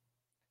level.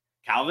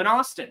 Calvin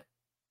Austin,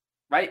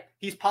 right?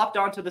 He's popped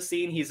onto the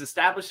scene. He's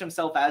established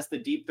himself as the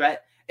deep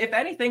threat. If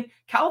anything,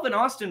 Calvin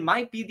Austin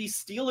might be the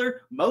Steeler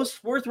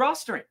most worth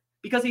rostering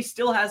because he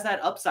still has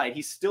that upside.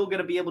 He's still going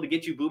to be able to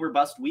get you boomer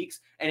bust weeks,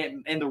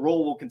 and the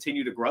role will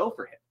continue to grow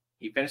for him.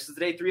 He finishes the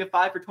day 3 of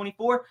 5 for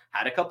 24,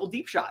 had a couple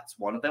deep shots.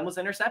 One of them was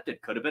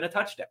intercepted. Could have been a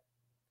touchdown.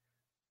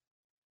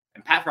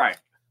 And Pat Freiermuth.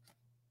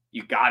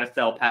 You got to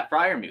sell Pat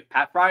Freiermuth.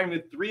 Pat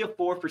Freiermuth, 3 of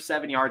 4 for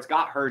 7 yards,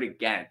 got hurt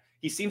again.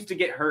 He seems to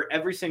get hurt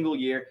every single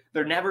year.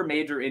 They're never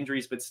major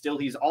injuries, but still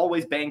he's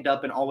always banged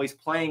up and always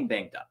playing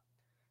banged up.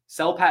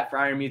 Sell Pat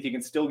Freiermuth. You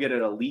can still get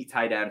an elite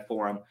tight end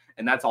for him,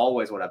 and that's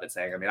always what I've been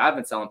saying. I mean, I've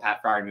been selling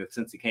Pat Freiermuth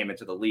since he came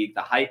into the league.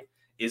 The hype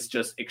is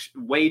just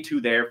way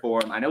too there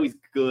for him. I know he's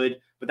good,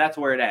 but that's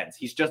where it ends.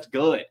 He's just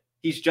good.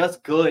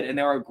 And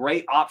there are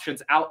great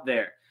options out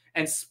there.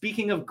 And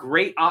speaking of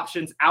great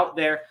options out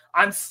there,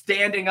 I'm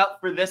standing up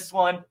for this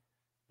one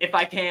if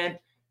I can.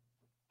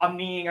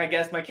 I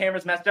guess my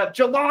camera's messed up.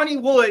 Jelani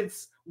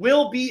Woods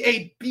will be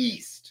a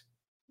beast.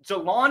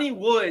 Jelani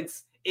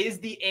Woods is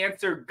the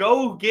answer.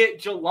 Go get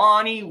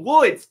Jelani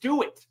Woods.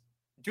 Do it.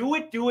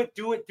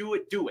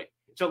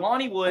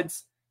 Jelani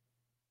Woods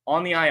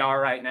on the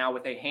IR right now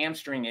with a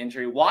hamstring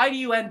injury. Why do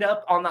you end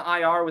up on the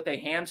IR with a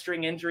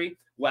hamstring injury?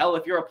 Well,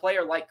 if you're a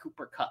player like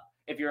Cooper Kupp,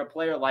 if you're a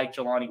player like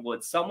Jelani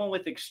Woods, someone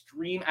with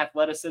extreme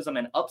athleticism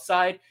and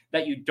upside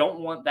that you don't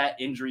want that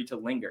injury to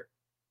linger.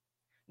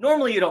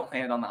 Normally, you don't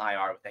land on the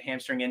IR with a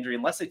hamstring injury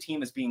unless a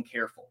team is being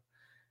careful.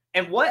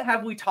 And what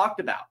have we talked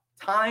about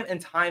time and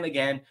time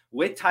again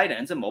with tight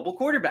ends and mobile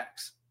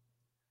quarterbacks?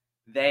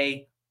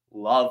 They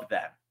love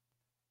them.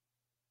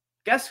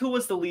 Guess who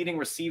was the leading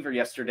receiver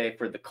yesterday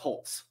for the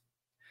Colts?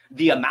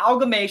 The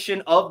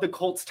amalgamation of the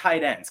Colts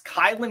tight ends,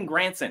 Kylan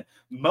Granson,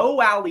 Mo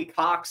Alley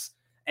Cox,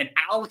 and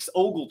Alex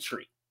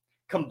Ogletree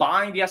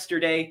combined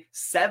yesterday,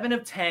 7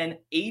 of 10,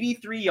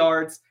 83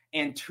 yards,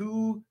 and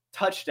 2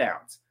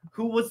 touchdowns.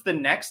 Who was the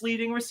next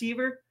leading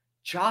receiver?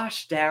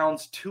 Josh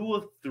Downs, 2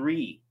 of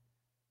 3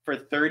 for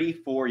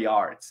 34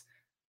 yards.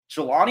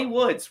 Jelani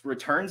Woods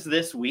returns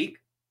this week.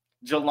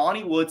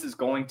 Jelani Woods is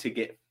going to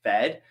get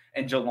fed,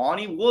 and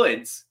Jelani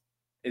Woods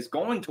is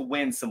going to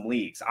win some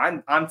leagues.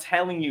 I'm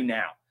telling you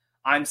now.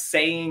 I'm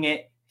saying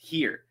it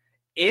here.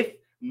 If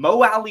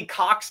Mo Alley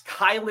Cox,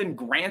 Kylan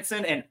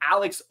Granson, and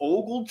Alex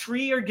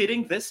Ogletree are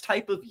getting this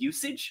type of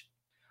usage,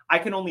 I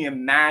can only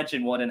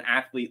imagine what an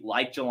athlete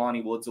like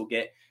Jelani Woods will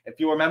get. If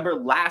you remember,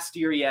 last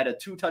year he had a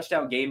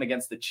 2-touchdown game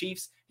against the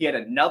Chiefs. He had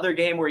another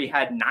game where he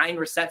had 9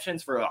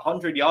 receptions for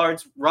 100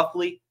 yards,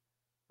 roughly,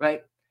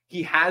 right?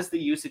 He has the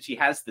usage. He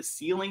has the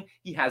ceiling.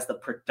 He has the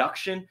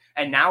production.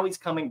 And now he's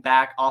coming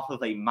back off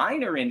of a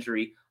minor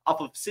injury, off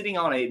of sitting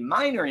on a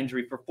minor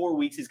injury for 4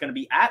 weeks. He's going to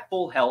be at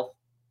full health.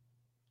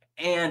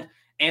 And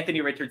Anthony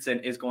Richardson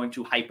is going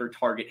to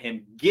hyper-target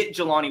him. Get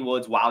Jelani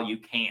Woods while you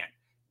can.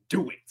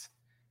 Do it.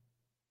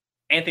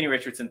 Anthony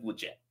Richardson's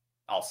legit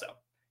also.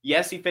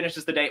 Yes, he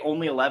finishes the day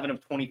only 11 of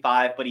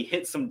 25, but he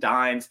hit some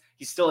dimes.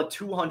 He still had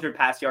 200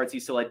 pass yards. He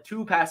still had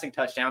 2 passing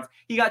touchdowns.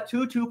 He got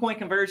 2 two-point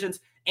conversions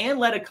and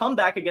led a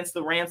comeback against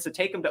the Rams to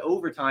take him to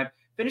overtime,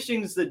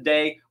 finishing the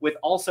day with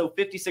also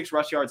 56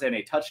 rush yards and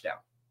a touchdown.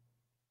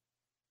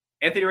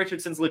 Anthony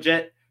Richardson's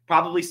legit,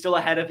 probably still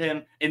ahead of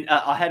him,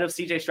 ahead of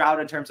CJ Stroud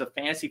in terms of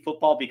fantasy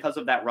football because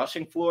of that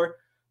rushing floor.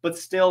 But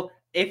still,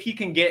 if he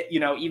can get,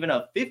 even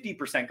a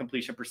 50%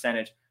 completion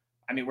percentage,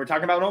 I mean, we're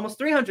talking about almost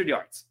 300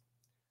 yards.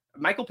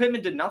 Michael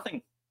Pittman did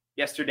nothing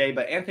yesterday,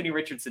 but Anthony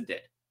Richardson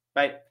did,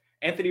 right?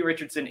 Anthony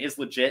Richardson is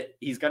legit.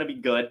 He's going to be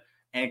good.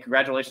 And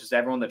congratulations to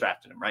everyone that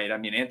drafted him, right? I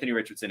mean, Anthony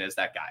Richardson is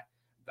that guy.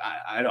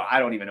 I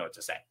don't even know what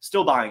to say.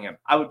 Still buying him.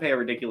 I would pay a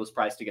ridiculous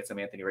price to get some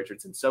Anthony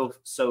Richardson. So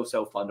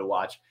fun to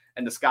watch.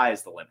 And the sky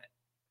is the limit.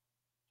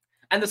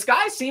 And the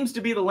sky seems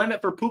to be the limit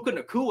for Puka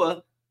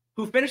Nacua,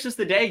 who finishes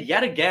the day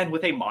yet again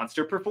with a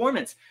monster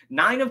performance.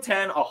 9 of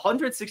 10,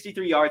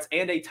 163 yards,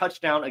 and a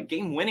touchdown, a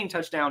game-winning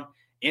touchdown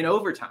in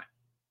overtime.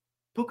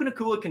 Puka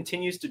Nacua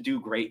continues to do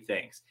great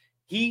things.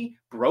 He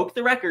broke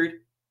the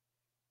record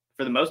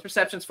for the most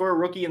receptions for a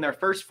rookie in their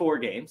first 4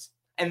 games.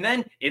 And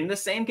then in the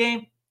same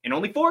game, in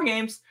only 4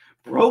 games,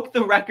 broke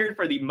the record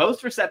for the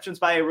most receptions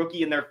by a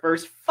rookie in their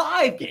first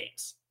 5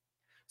 games.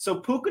 So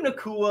Puka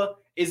Nacua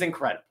is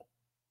incredible,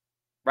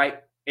 right?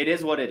 It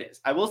is what it is.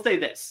 I will say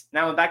this.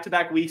 Now, in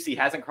back-to-back weeks, he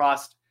hasn't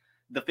crossed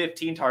the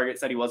 15 targets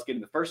that he was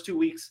getting the first 2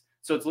 weeks.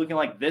 So it's looking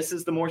like this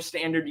is the more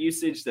standard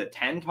usage, the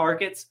 10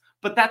 targets.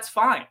 But that's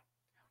fine,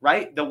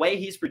 right? The way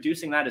he's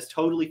producing that is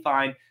totally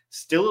fine.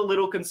 Still a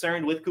little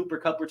concerned with Cooper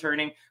Kupp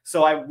returning.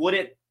 So I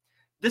wouldn't.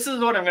 This is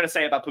what I'm going to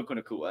say about Puka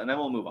Nacua, and then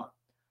we'll move on.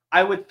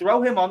 I would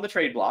throw him on the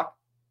trade block,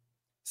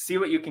 see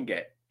what you can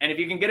get. And if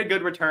you can get a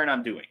good return,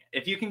 I'm doing it.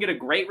 If you can get a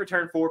great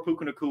return for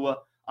Puka Nacua,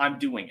 I'm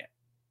doing it.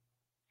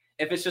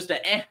 If it's just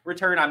a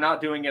return, I'm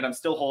not doing it. I'm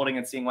still holding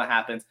and seeing what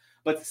happens.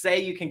 But say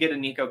you can get a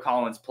Nico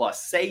Collins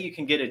plus. Say you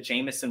can get a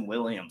Jameson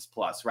Williams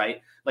plus,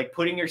 right? Like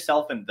putting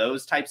yourself in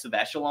those types of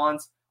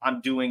echelons,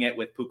 I'm doing it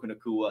with Puka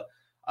Nacua.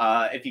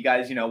 If you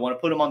guys, want to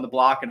put him on the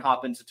block and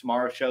hop into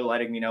tomorrow's show,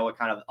 letting me know what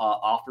kind of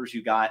offers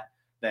you got,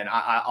 then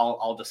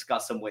I'll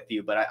discuss them with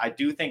you. But I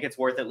do think it's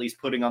worth at least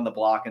putting on the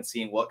block and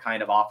seeing what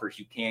kind of offers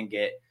you can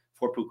get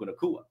for Puka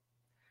Nacua.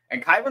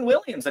 And Kyren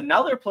Williams,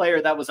 another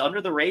player that was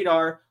under the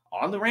radar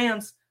on the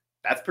Rams,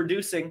 that's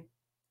producing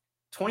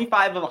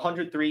 25 of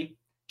 103,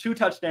 2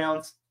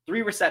 touchdowns,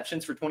 3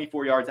 receptions for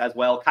 24 yards as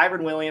well.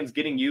 Kyren Williams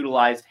getting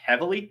utilized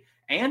heavily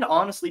and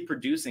honestly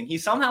producing. He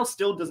somehow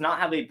still does not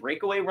have a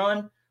breakaway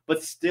run,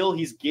 but still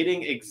he's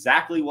getting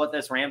exactly what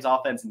this Rams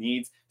offense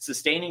needs,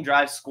 sustaining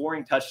drives,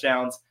 scoring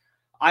touchdowns.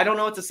 I don't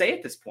know what to say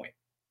at this point.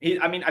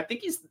 I think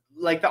he's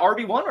like the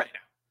RB1 right now,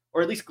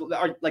 or at least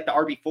like the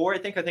RB4.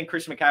 I think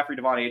Christian McCaffrey,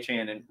 Devon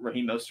Achane, and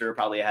Raheem Mostert are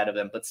probably ahead of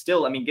him. But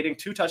still, getting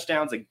 2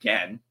 touchdowns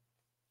again,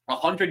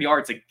 100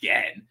 yards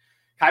again.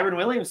 Kyren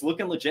Williams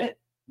looking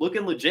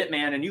legit,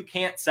 man. And you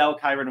can't sell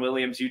Kyren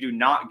Williams. You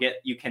cannot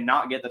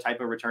get the type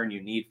of return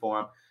you need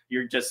for him.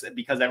 You're just,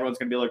 because everyone's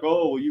going to be like,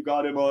 oh, well, you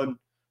got him on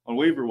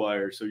waiver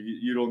wire, so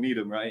you don't need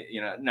him, right?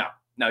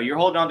 No, you're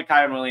holding on to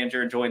Kyren Williams.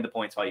 You're enjoying the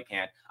points while you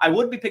can. I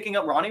would be picking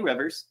up Ronnie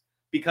Rivers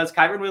because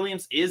Kyren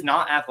Williams is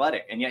not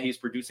athletic, and yet he's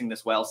producing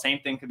this well. Same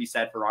thing could be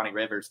said for Ronnie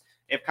Rivers.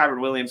 If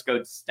Kyren Williams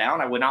goes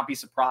down, I would not be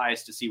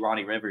surprised to see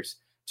Ronnie Rivers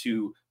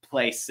to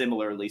play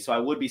similarly. So I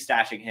would be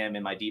stashing him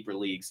in my deeper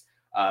leagues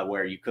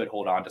where you could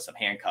hold on to some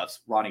handcuffs.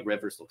 Ronnie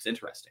Rivers looks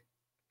interesting.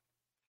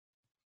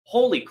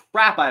 Holy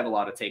crap, I have a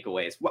lot of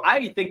takeaways. Well,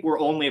 I think we're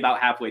only about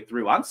halfway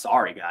through. I'm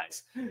sorry,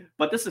 guys,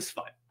 but this is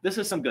fun. This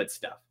is some good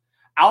stuff.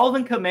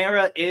 Alvin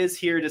Kamara is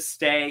here to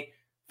stay.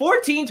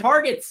 14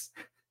 targets.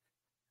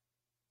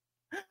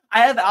 I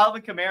have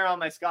Alvin Kamara on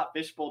my Scott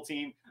Fishbowl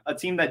team, a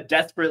team that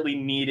desperately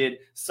needed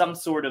some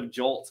sort of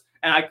jolt,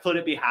 and I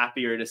couldn't be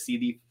happier to see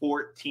the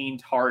 14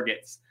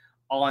 targets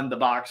on the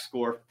box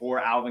score for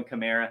Alvin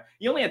Kamara.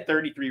 He only had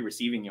 33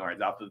 receiving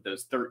yards off of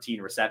those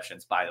 13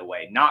 receptions, by the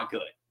way. Not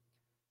good.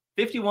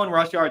 51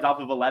 rush yards off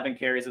of 11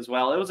 carries as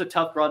well. It was a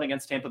tough run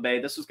against Tampa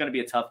Bay. This was going to be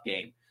a tough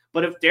game.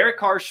 But if Derek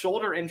Carr's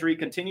shoulder injury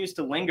continues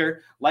to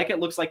linger, like it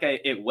looks like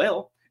it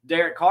will,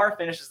 Derek Carr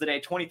finishes the day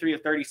 23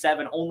 of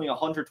 37, only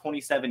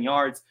 127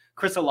 yards.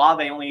 Chris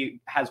Olave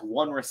only has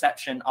 1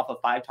 reception off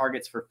of 5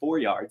 targets for 4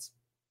 yards.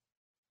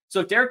 So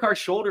if Derek Carr's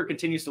shoulder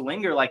continues to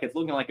linger like it's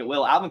looking like it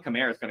will, Alvin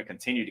Kamara is going to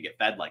continue to get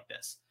fed like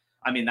this.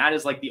 That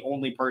is like the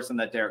only person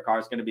that Derek Carr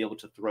is going to be able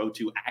to throw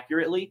to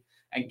accurately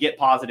and get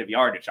positive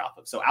yardage off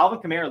of. So Alvin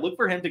Kamara, look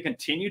for him to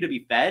continue to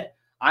be fed.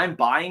 I'm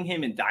buying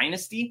him in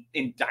Dynasty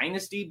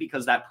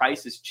because that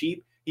price is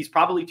cheap. He's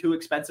probably too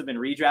expensive in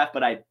redraft,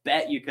 but I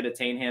bet you could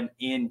attain him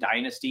in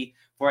Dynasty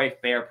for a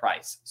fair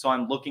price. So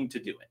I'm looking to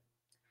do it.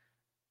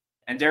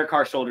 And Derek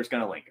Carr's shoulder is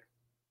going to linger.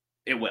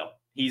 It will.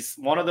 He's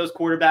one of those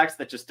quarterbacks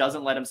that just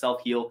doesn't let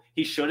himself heal.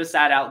 He should have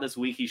sat out this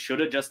week. He should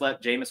have just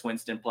let Jameis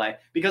Winston play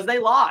because they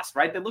lost,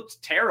 right? They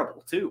looked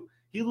terrible too.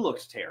 He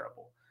looked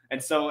terrible.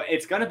 And so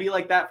it's going to be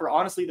like that for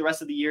honestly the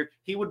rest of the year.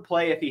 He would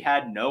play if he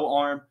had no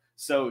arm.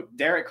 So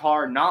Derek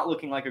Carr not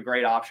looking like a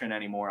great option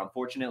anymore,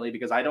 unfortunately,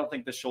 because I don't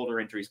think the shoulder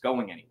injury is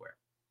going anywhere.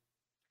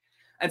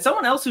 And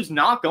someone else who's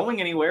not going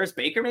anywhere is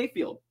Baker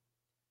Mayfield.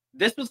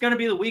 This was going to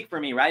be the week for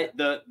me, right?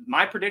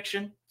 My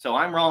prediction. So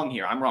I'm wrong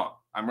here. I'm wrong.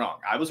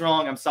 I was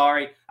wrong. I'm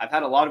sorry. I've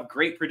had a lot of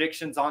great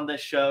predictions on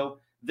this show.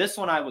 This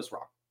one I was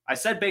wrong. I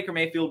said Baker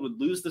Mayfield would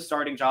lose the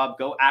starting job,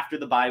 go after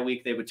the bye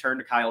week. They would turn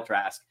to Kyle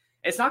Trask.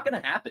 It's not going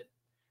to happen.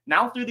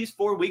 Now through these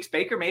 4 weeks,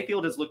 Baker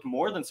Mayfield has looked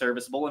more than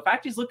serviceable. In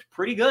fact, he's looked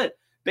pretty good.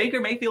 Baker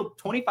Mayfield,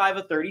 25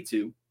 of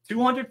 32,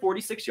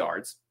 246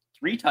 yards,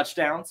 3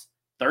 touchdowns,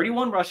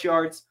 31 rush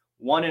yards,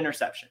 1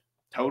 interception.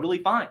 Totally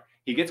fine.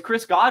 He gets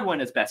Chris Godwin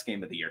his best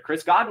game of the year.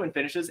 Chris Godwin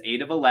finishes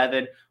 8 of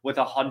 11 with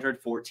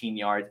 114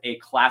 yards, a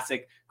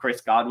classic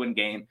Chris Godwin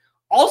game.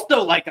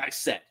 Also, like I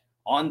said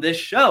on this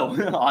show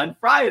on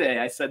Friday,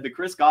 I said the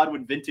Chris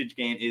Godwin vintage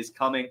game is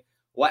coming.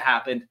 What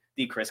happened?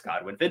 The Chris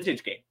Godwin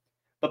vintage game.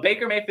 But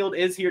Baker Mayfield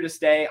is here to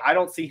stay. I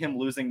don't see him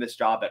losing this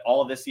job at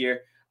all this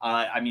year.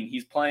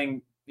 He's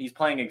playing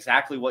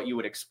exactly what you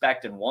would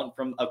expect and want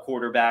from a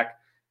quarterback.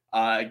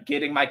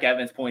 Getting Mike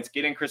Evans points,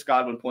 getting Chris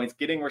Godwin points,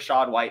 getting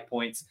Rachaad White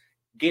points,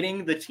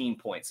 getting the team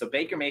points. So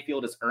Baker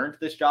Mayfield has earned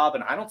this job,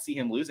 and I don't see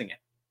him losing it.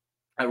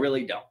 I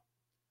really don't.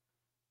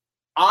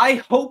 I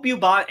hope you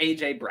bought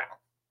A.J. Brown.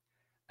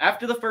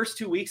 After the first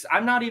 2 weeks,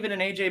 I'm not even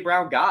an A.J.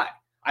 Brown guy.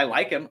 I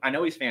like him. I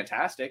know he's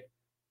fantastic,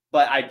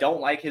 but I don't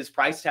like his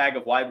price tag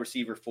of wide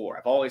receiver 4.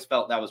 I've always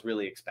felt that was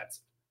really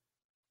expensive.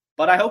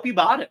 But I hope you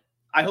bought it.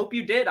 I hope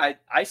you did.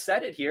 I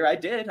said it here. I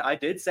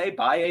did say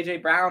buy A.J.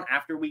 Brown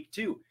after week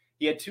 2.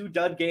 He had 2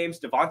 dud games.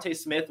 Devontae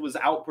Smith was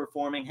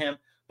outperforming him.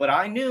 But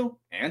I knew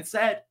and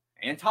said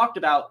and talked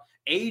about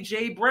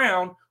A.J.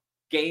 Brown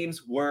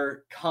games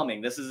were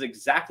coming. This is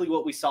exactly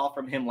what we saw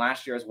from him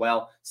last year as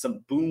well.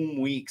 Some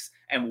boom weeks.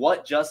 And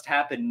what just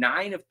happened?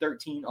 9 of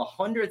 13,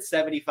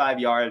 175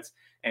 yards,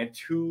 and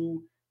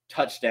 2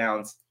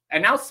 touchdowns.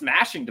 And now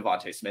smashing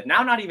Devontae Smith.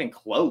 Now not even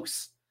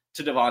close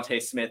to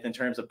Devontae Smith in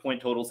terms of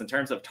point totals, in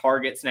terms of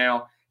targets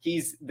now.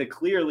 He's the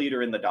clear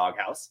leader in the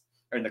doghouse,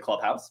 or in the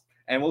clubhouse,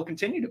 and will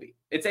continue to be.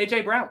 It's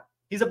A.J. Brown.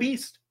 He's a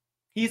beast.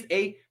 He's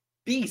a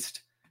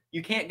beast.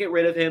 You can't get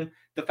rid of him.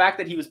 The fact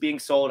that he was being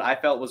sold, I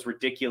felt was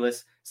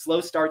ridiculous. Slow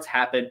starts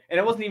happen, and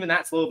it wasn't even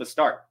that slow of a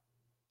start.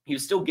 He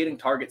was still getting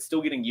targets,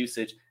 still getting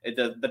usage.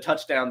 The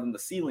touchdowns and the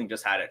ceiling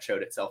just hadn't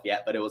showed itself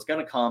yet, but it was going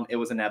to come. It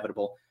was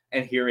inevitable,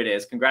 and here it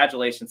is.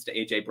 Congratulations to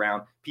A.J.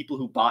 Brown, people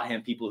who bought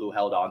him, people who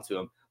held on to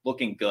him,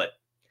 looking good.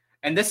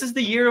 And this is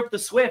the year of the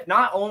Swift.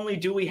 Not only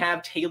do we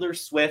have Taylor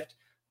Swift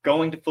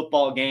going to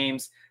football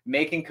games,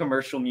 making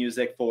commercial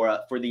music for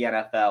the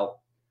NFL,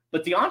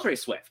 but DeAndre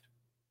Swift.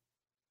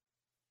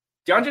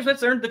 DeAndre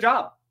Swift's earned the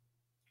job.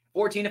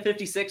 14 of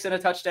 56 and a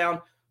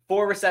touchdown,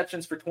 4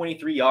 receptions for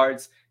 23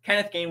 yards.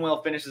 Kenneth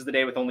Gainwell finishes the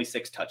day with only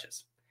 6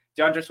 touches.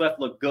 DeAndre Swift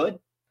looked good.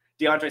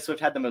 DeAndre Swift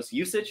had the most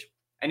usage,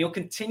 and he'll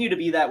continue to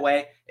be that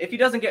way. If he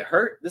doesn't get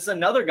hurt, this is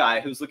another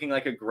guy who's looking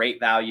like a great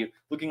value,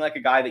 looking like a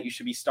guy that you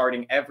should be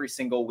starting every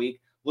single week,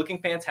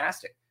 looking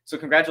fantastic. So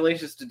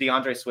congratulations to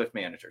DeAndre Swift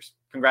managers.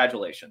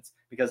 Congratulations,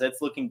 because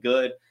it's looking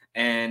good,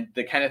 and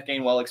the Kenneth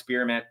Gainwell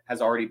experiment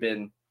has already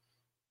been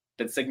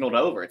signaled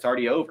over. It's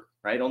already over,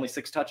 right? Only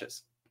 6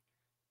 touches.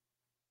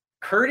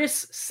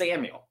 Curtis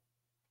Samuel.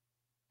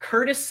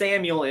 Curtis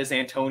Samuel is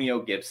Antonio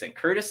Gibson.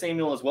 Curtis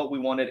Samuel is what we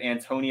wanted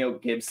Antonio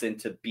Gibson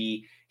to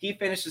be. He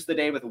finishes the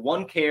day with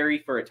 1 carry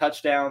for a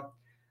touchdown,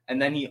 and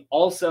then he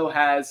also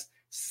has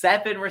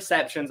 7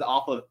 receptions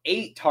off of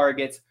 8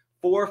 targets,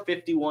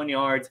 451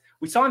 yards.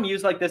 We saw him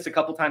used like this a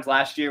couple times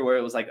last year where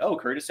it was like, oh,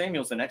 Curtis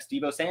Samuel's the next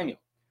Deebo Samuel.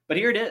 But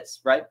here it is,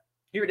 right?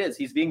 Here it is.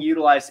 He's being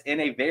utilized in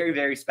a very,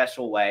 very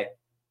special way,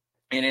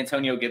 and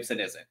Antonio Gibson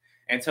isn't.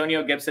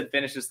 Antonio Gibson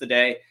finishes the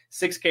day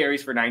 6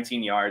 carries for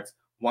 19 yards,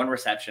 1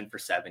 reception for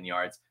 7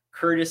 yards.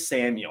 Curtis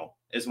Samuel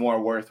is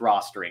more worth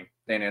rostering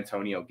than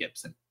Antonio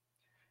Gibson.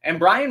 And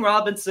Brian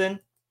Robinson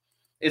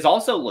is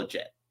also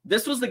legit.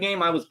 This was the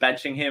game I was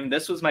benching him.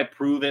 This was my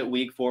prove it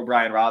week for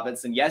Brian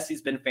Robinson. Yes,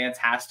 he's been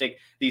fantastic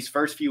these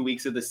first few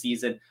weeks of the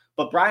season,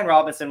 but Brian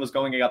Robinson was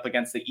going up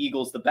against the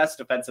Eagles, the best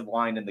defensive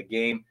line in the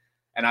game.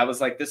 And I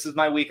was like, this is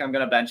my week. I'm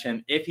going to bench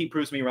him. If he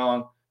proves me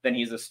wrong, then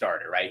he's a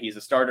starter, right? He's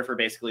a starter for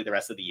basically the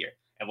rest of the year.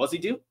 And what's he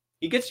do?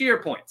 He gets to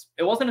your points.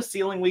 It wasn't a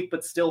ceiling week,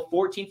 but still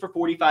 14 for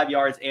 45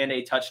 yards and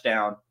a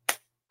touchdown.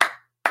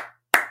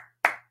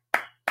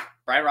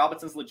 Brian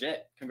Robinson's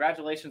legit.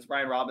 Congratulations,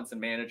 Brian Robinson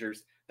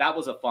managers. That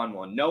was a fun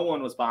one. No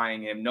one was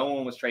buying him. No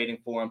one was trading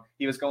for him.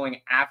 He was going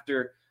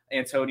after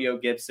Antonio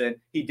Gibson.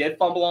 He did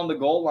fumble on the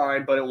goal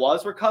line, but it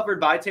was recovered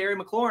by Terry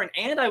McLaurin.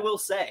 And I will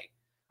say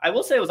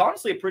it was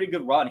honestly a pretty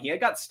good run. He had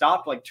got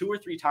stopped like 2 or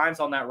 3 times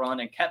on that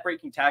run and kept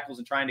breaking tackles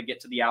and trying to get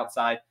to the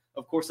outside.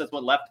 Of course, that's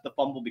what left the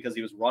fumble because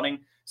he was running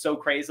so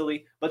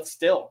crazily. But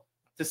still,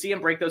 to see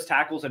him break those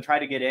tackles and try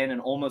to get in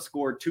and almost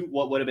score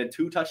what would have been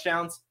 2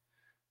 touchdowns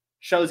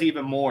shows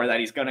even more that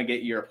he's going to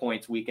get your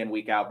points week in,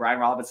 week out. Brian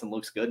Robinson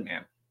looks good,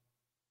 man.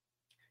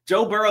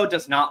 Joe Burrow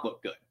does not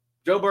look good.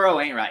 Joe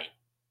Burrow ain't right.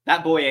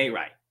 That boy ain't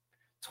right.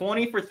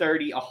 20 for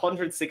 30,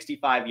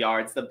 165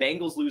 yards. The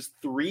Bengals lose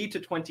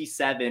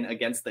 3-27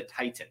 against the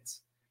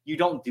Titans. You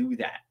don't do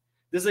that.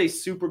 This is a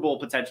Super Bowl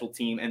potential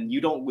team, and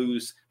you don't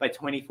lose by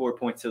 24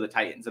 points to the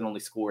Titans and only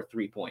score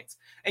 3 points.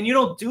 And you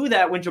don't do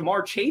that when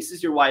Jamar Chase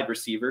is your wide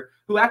receiver,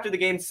 who after the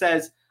game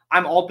says,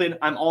 I'm open,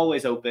 I'm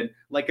always open,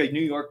 like a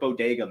New York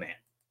bodega man.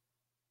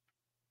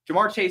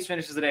 Jamar Chase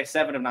finishes the day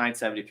 7 of 9,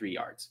 73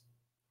 yards.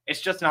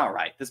 It's just not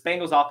right. This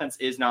Bengals offense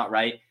is not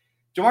right.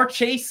 Jamar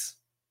Chase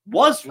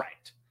was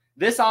right.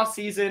 This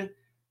offseason,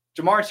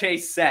 Jamar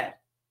Chase said,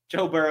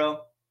 Joe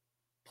Burrow,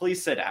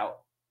 please sit out.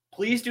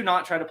 Please do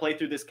not try to play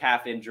through this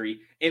calf injury.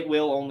 It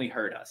will only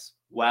hurt us.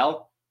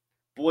 Well,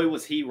 boy,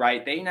 was he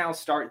right. They now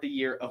start the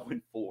year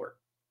 0-4.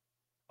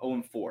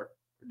 0-4. Or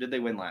did they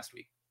win last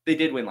week? They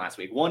did win last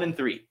week.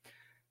 1-3.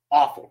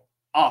 Awful,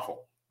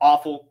 awful,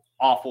 awful,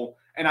 awful.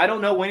 And I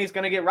don't know when he's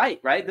going to get right?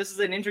 This is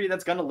an injury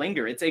that's going to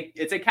linger. It's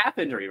a calf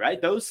injury,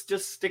 right? Those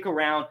just stick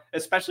around,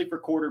 especially for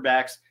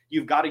quarterbacks.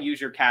 You've got to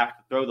use your calf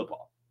to throw the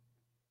ball.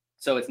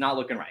 So it's not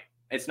looking right.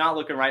 It's not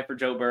looking right for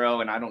Joe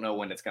Burrow, and I don't know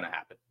when it's going to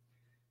happen.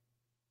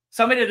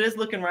 Somebody that is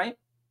looking right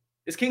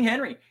is King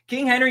Henry.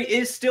 King Henry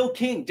is still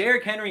king.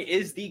 Derrick Henry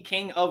is the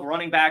king of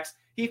running backs.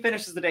 He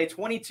finishes the day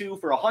 22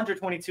 for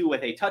 122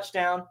 with a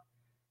touchdown,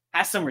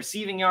 has some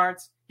receiving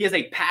yards. He has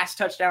a pass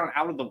touchdown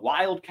out of the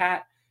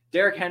Wildcat.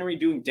 Derrick Henry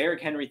doing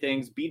Derrick Henry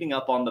things, beating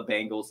up on the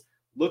Bengals.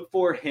 Look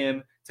for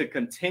him to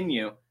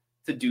continue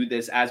to do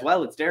this as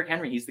well. It's Derrick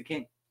Henry. He's the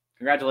king.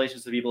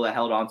 Congratulations to the people that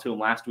held on to him.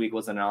 Last week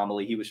was an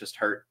anomaly. He was just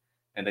hurt,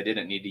 and they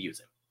didn't need to use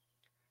him.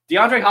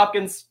 DeAndre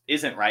Hopkins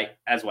isn't right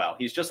as well.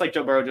 He's just like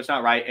Joe Burrow, just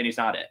not right, and he's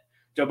not it.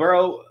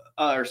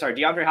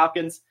 DeAndre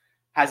Hopkins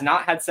has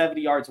not had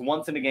 70 yards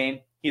once in a game.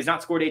 He has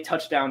not scored a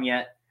touchdown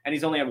yet, and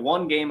he's only had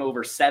one game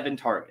over 7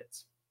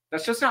 targets.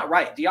 That's just not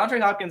right.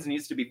 DeAndre Hopkins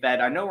needs to be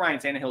fed. I know Ryan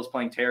Tannehill is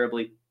playing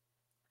terribly,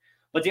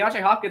 but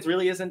DeAndre Hopkins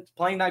really isn't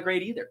playing that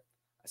great either.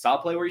 I saw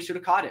a play where he should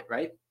have caught it,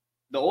 right?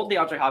 The old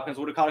DeAndre Hopkins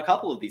would have caught a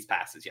couple of these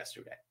passes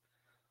yesterday.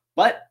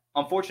 But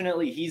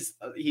unfortunately, he's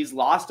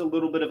lost a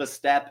little bit of a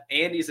step,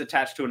 and he's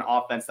attached to an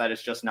offense that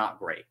is just not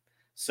great.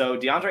 So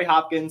DeAndre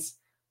Hopkins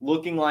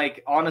looking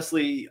like,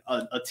 honestly,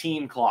 a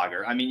team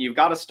clogger. I mean, you've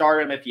got to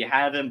start him if you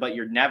have him, but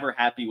you're never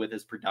happy with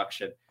his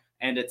production,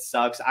 and it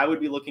sucks. I would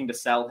be looking to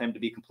sell him, to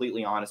be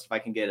completely honest, if I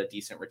can get a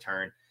decent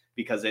return,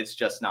 because it's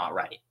just not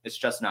right. It's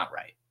just not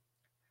right.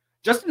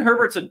 Justin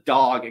Herbert's a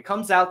dog. It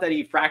comes out that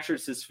he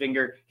fractures his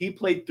finger. He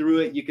played through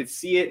it. You could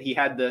see it. He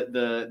had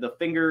the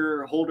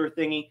finger holder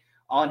thingy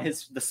on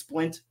the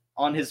splint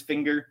on his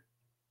finger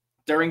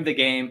during the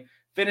game.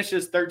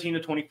 Finishes 13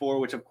 of 24,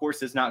 which of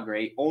course is not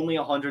great. Only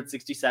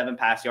 167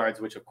 pass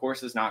yards, which of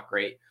course is not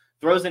great.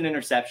 Throws an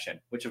interception,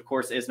 which of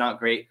course is not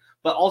great,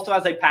 but also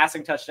has a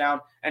passing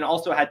touchdown and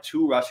also had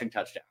 2 rushing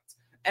touchdowns.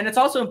 And it's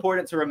also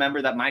important to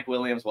remember that Mike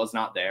Williams was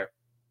not there,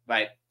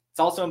 right? It's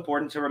also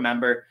important to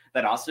remember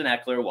that Austin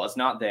Eckler was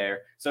not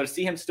there. So to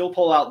see him still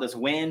pull out this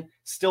win,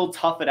 still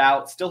tough it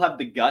out, still have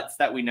the guts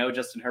that we know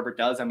Justin Herbert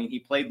does. I mean, he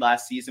played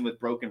last season with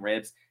broken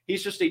ribs.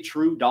 He's just a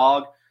true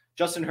dog.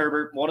 Justin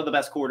Herbert, one of the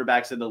best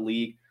quarterbacks in the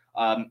league.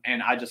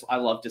 And I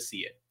love to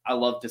see it. I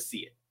love to see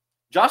it.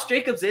 Josh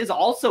Jacobs is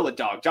also a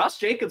dog. Josh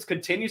Jacobs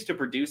continues to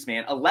produce,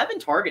 man. 11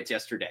 targets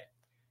yesterday,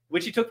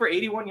 which he took for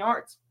 81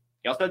 yards.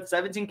 He also had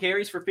 17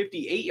 carries for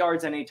 58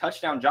 yards and a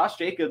touchdown. Josh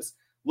Jacobs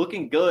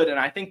looking good, and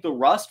I think the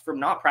rust from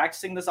not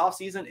practicing this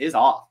offseason is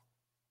off.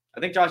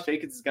 I think Josh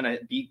Jacobs is going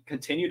to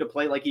continue to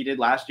play like he did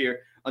last year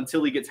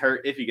until he gets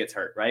hurt, if he gets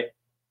hurt, right?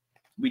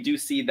 We do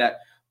see that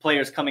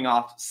players coming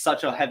off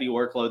such a heavy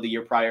workload the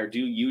year prior do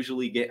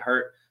usually get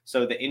hurt,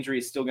 so the injury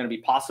is still going to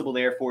be possible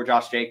there for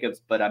Josh Jacobs,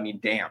 but I mean,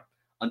 damn.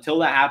 Until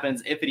that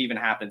happens, if it even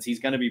happens, he's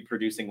going to be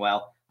producing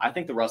well. I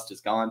think the rust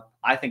is gone.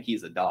 I think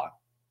he's a dog.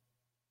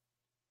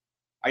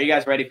 Are you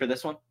guys ready for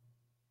this one?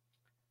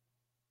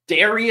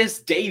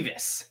 Darius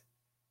Davis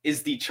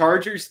is the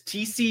Chargers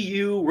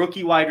TCU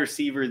rookie wide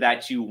receiver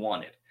that you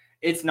wanted.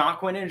 It's not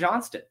Quentin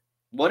Johnston.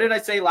 What did I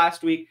say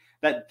last week?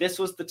 That this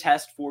was the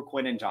test for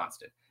Quentin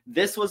Johnston.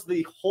 This was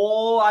the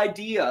whole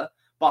idea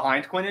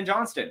behind Quentin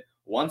Johnston.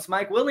 Once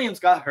Mike Williams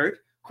got hurt,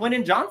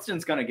 Quentin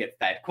Johnston's going to get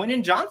fed.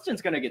 Quentin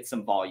Johnston's going to get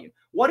some volume.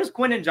 What does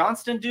Quentin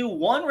Johnston do?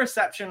 1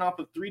 reception off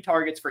of 3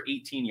 targets for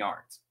 18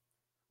 yards.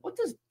 What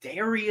does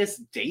Darius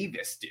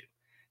Davis do?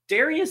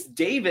 Darius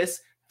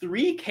Davis,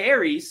 3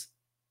 carries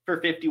for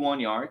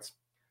 51 yards,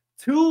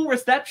 2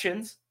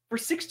 receptions for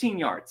 16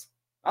 yards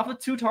off of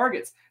 2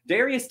 targets.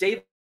 Darius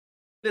Davis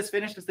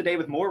finishes the day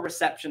with more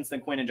receptions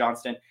than Quentin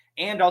Johnston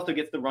and also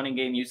gets the running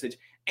game usage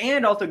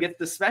and also gets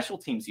the special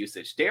teams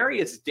usage.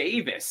 Darius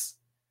Davis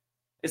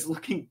is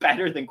looking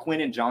better than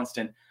Quentin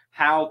Johnston.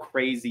 How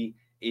crazy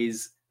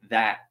is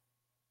that?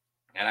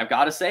 And I've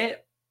got to say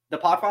it. The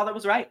Podfather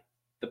was right.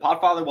 The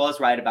Podfather was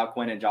right about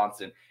Quentin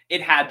Johnston.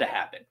 It had to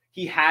happen.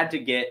 He had to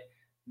get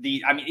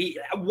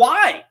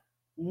why?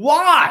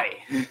 Why?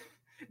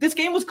 This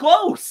game was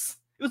close.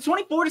 It was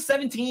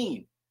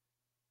 24-17.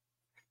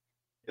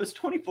 It was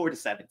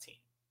 24-17.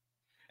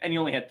 And he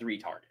only had 3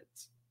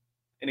 targets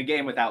in a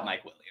game without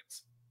Mike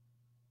Williams.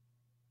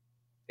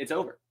 It's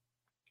over.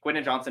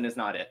 Quentin Johnston is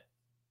not it.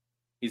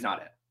 He's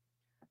not it.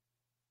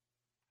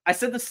 I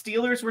said the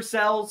Steelers were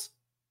sells.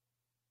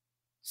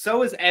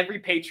 So is every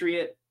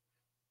Patriot.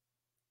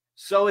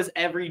 So is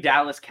every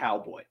Dallas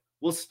Cowboy.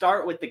 We'll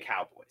start with the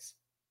Cowboys.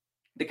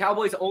 The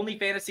Cowboys' only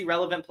fantasy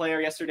relevant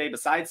player yesterday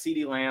besides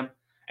CeeDee Lamb,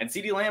 and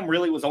CeeDee Lamb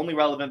really was only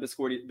relevant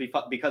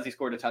because he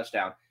scored a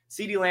touchdown.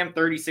 CeeDee Lamb,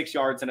 36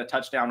 yards and a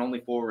touchdown, only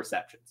 4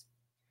 receptions.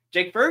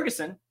 Jake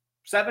Ferguson,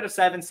 7 of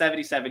 7,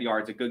 77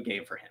 yards, a good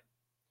game for him.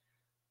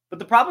 But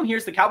the problem here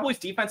is the Cowboys'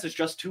 defense is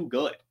just too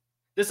good.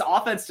 This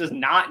offense does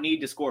not need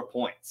to score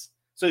points.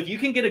 So if you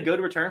can get a good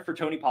return for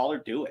Tony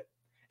Pollard, do it.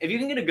 If you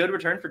can get a good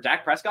return for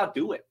Dak Prescott,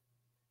 do it.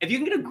 If you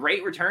can get a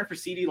great return for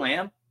CeeDee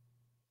Lamb,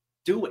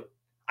 do it.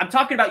 I'm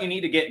talking about you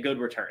need to get good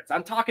returns.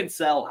 I'm talking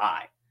sell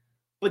high,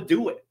 but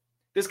do it.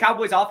 This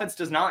Cowboys offense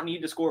does not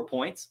need to score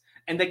points,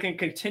 and they can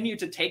continue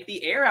to take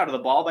the air out of the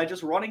ball by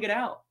just running it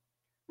out.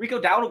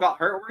 Rico Dowdle got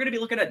hurt. We're going to be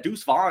looking at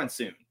Deuce Vaughn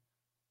soon,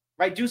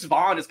 right? Deuce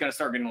Vaughn is going to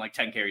start getting like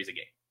 10 carries a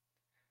game.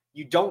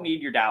 You don't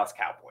need your Dallas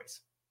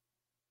Cowboys,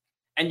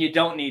 and you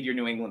don't need your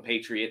New England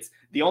Patriots.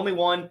 The only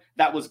one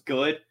that was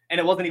good, and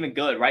it wasn't even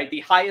good, right?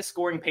 The highest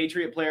scoring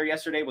Patriot player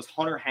yesterday was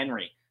Hunter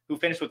Henry, who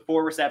finished with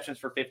 4 receptions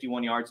for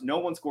 51 yards. No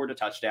one scored a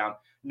touchdown.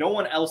 No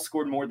one else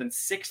scored more than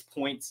 6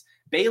 points.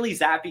 Bailey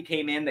Zappi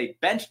came in. They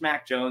benched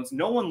Mac Jones.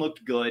 No one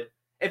looked good.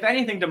 If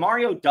anything,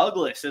 Demario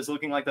Douglas is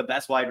looking like the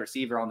best wide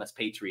receiver on this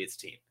Patriots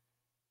team.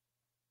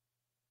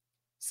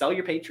 Sell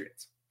your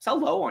Patriots. Sell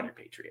low on your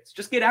Patriots.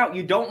 Just get out.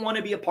 You don't want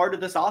to be a part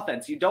of this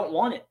offense. You don't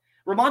want it.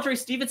 Ramondre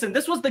Stevenson,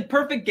 this was the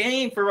perfect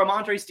game for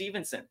Ramondre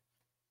Stevenson,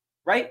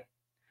 right?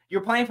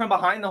 You're playing from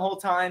behind the whole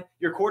time.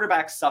 Your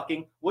quarterback's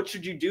sucking. What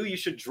should you do? You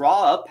should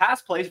draw up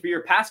pass plays for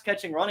your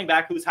pass-catching running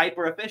back who's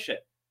hyper-efficient.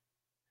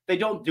 They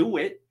don't do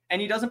it,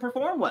 and he doesn't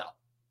perform well.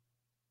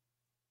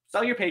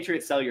 Sell your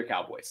Patriots, sell your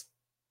Cowboys.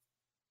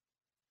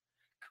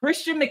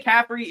 Christian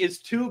McCaffrey is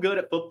too good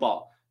at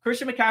football.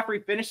 Christian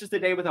McCaffrey finishes the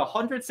day with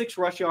 106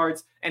 rush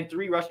yards and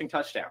 3 rushing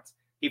touchdowns.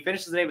 He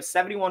finishes the day with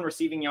 71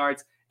 receiving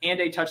yards and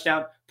a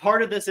touchdown.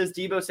 Part of this is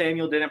Deebo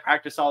Samuel didn't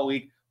practice all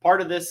week.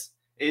 Part of this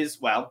is,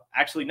 well,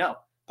 actually, no.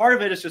 Part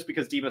of it is just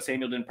because Deebo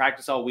Samuel didn't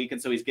practice all week,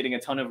 and so he's getting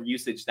a ton of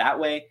usage that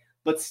way.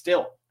 But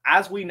still,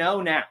 as we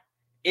know now,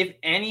 if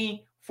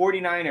any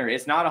 49er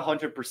is not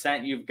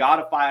 100%, you've got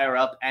to fire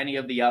up any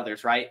of the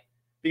others, right?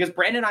 Because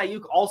Brandon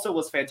Ayuk also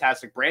was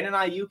fantastic. Brandon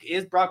Ayuk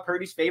is Brock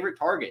Purdy's favorite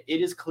target.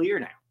 It is clear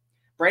now.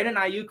 Brandon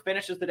Ayuk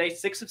finishes the day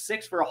 6 of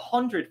 6 for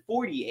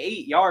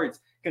 148 yards.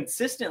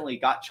 Consistently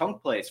got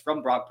chunk plays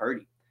from Brock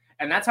Purdy.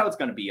 And that's how it's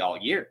going to be all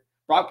year.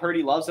 Brock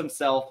Purdy loves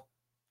himself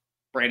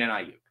Brandon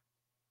Ayuk.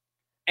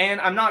 And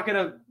I'm not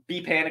going to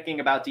be panicking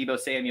about Deebo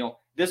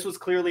Samuel. This was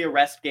clearly a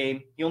rest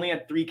game. He only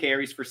had 3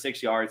 carries for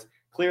 6 yards.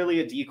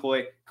 Clearly a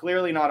decoy.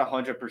 Clearly not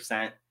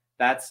 100%.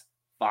 That's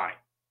fine.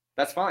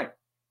 That's fine.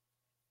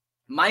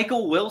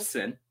 Michael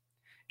Wilson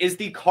is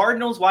the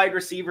Cardinals wide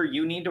receiver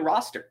you need to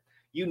roster.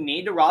 You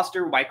need to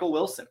roster Michael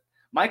Wilson.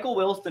 Michael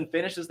Wilson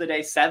finishes the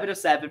day 7 of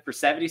 7 for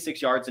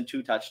 76 yards and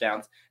 2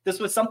 touchdowns. This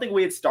was something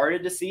we had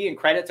started to see, and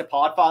credit to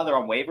Podfather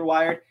on Waiver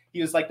Wire.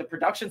 He was like, the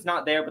production's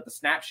not there, but the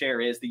snap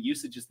share is, the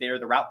usage is there,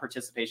 the route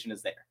participation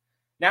is there.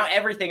 Now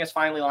everything is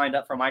finally lined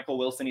up for Michael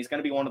Wilson. He's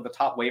going to be one of the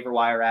top Waiver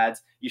Wire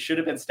ads. You should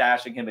have been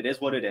stashing him. It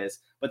is what it is.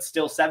 But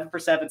still, 7 for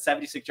 7,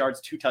 76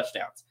 yards, 2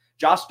 touchdowns.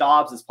 Josh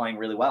Dobbs is playing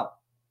really well.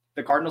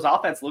 The Cardinals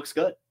offense looks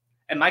good.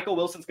 And Michael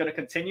Wilson's going to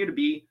continue to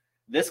be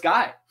this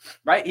guy,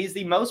 right? He's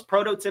the most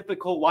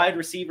prototypical wide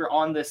receiver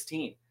on this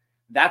team.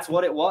 That's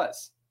what it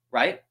was,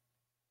 right?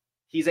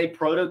 He's a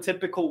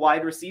prototypical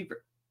wide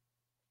receiver.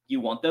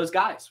 You want those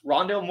guys.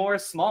 Rondale Moore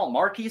is small.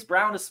 Marquise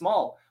Brown is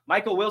small.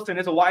 Michael Wilson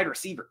is a wide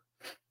receiver.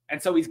 And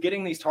so he's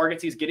getting these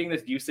targets. He's getting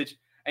this usage,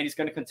 and he's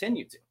going to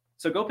continue to.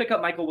 So go pick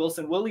up Michael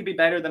Wilson. Will he be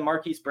better than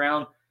Marquise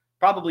Brown?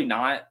 Probably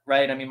not,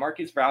 right? I mean,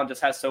 Marquise Brown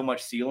just has so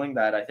much ceiling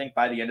that I think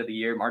by the end of the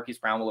year, Marquise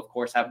Brown will, of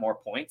course, have more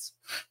points.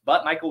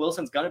 But Michael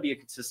Wilson's going to be a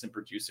consistent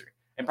producer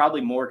and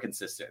probably more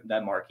consistent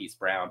than Marquise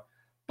Brown.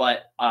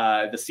 But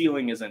the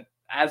ceiling isn't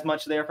as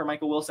much there for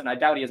Michael Wilson. I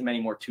doubt he has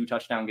many more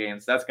 2-touchdown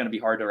games. That's going to be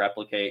hard to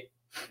replicate.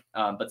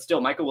 But still,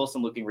 Michael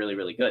Wilson looking really,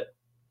 really good.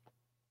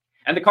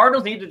 And the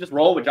Cardinals need to just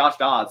roll with Josh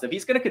Dobbs. If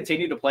he's going to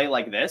continue to play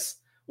like this,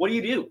 what do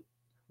you do?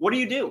 What do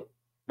you do,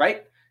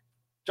 right?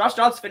 Josh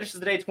Dobbs finishes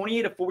the day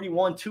 28 of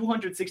 41,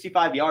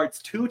 265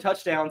 yards, 2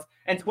 touchdowns,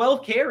 and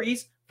 12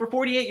 carries for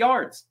 48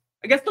 yards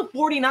against the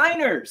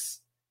 49ers.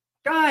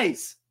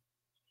 Guys,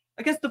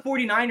 against the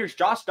 49ers,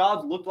 Josh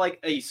Dobbs looked like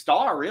a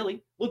star,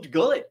 really. Looked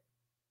good.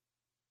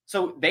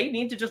 So they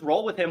need to just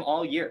roll with him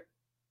all year.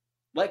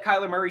 Let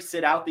Kyler Murray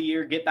sit out the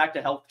year, get back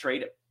to health,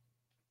 trade him.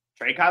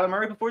 Trade Kyler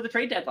Murray before the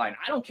trade deadline.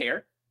 I don't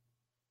care.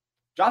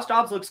 Josh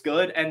Dobbs looks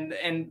good,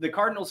 and the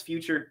Cardinals'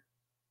 future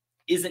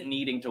isn't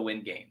needing to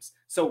win games.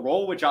 So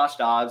roll with Josh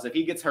Dobbs. If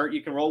he gets hurt,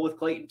 you can roll with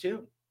Clayton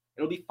too.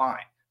 It'll be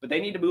fine. But they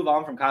need to move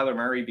on from Kyler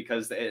Murray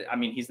because, I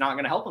mean, he's not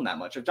going to help them that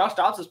much. If Josh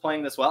Dobbs is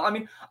playing this well, I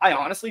mean, I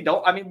honestly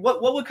don't. I mean,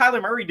 what would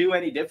Kyler Murray do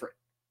any different?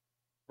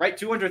 Right?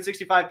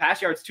 265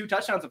 pass yards, 2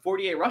 touchdowns, and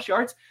 48 rush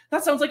yards.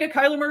 That sounds like a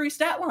Kyler Murray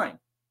stat line,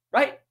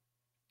 right?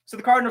 So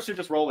the Cardinals should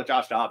just roll with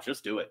Josh Dobbs.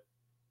 Just do it.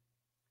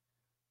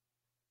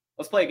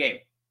 Let's play a game.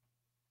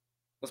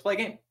 Let's play a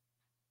game.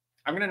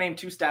 I'm going to name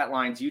 2 stat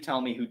lines. You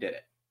tell me who did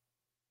it.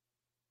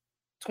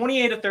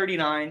 28 of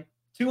 39,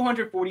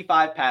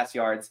 245 pass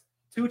yards,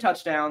 2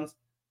 touchdowns,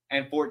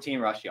 and 14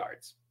 rush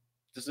yards.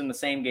 Just in the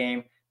same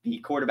game, the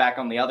quarterback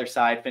on the other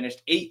side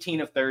finished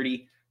 18 of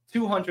 30,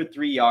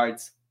 203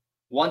 yards,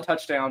 1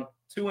 touchdown,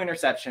 2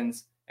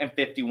 interceptions, and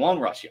 51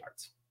 rush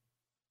yards.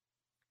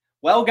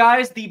 Well,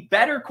 guys, the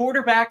better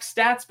quarterback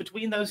stats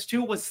between those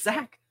two was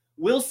Zach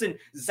Wilson.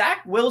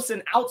 Zach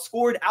Wilson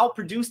outscored,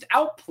 outproduced,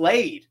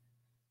 outplayed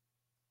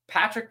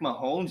Patrick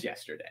Mahomes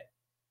yesterday.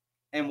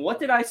 And what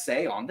did I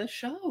say on this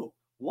show?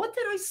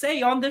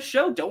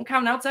 Don't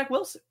count out Zach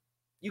Wilson.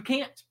 You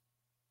can't.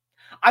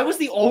 I was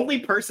the only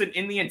person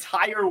in the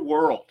entire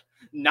world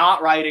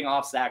not writing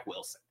off Zach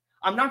Wilson.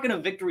 I'm not going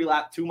to victory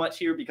lap too much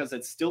here because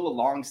it's still a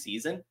long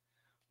season.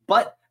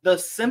 But the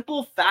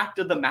simple fact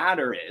of the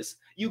matter is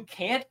you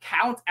can't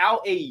count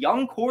out a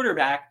young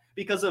quarterback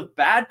because of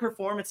bad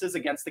performances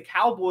against the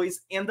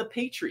Cowboys and the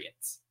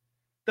Patriots.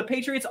 The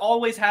Patriots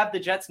always have the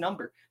Jets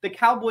number. The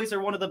Cowboys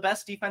are one of the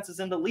best defenses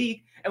in the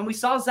league, and we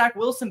saw Zach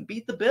Wilson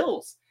beat the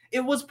Bills.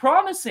 It was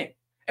promising.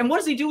 And what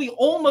does he do? He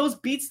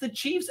almost beats the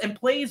Chiefs and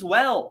plays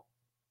well.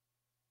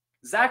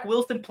 Zach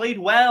Wilson played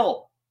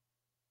well.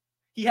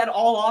 He had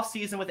all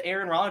offseason with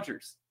Aaron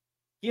Rodgers.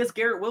 He has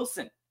Garrett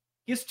Wilson.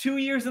 He has 2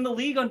 years in the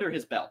league under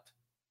his belt.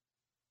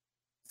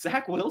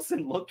 Zach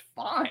Wilson looked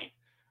fine,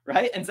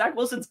 right? And Zach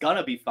Wilson's going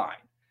to be fine.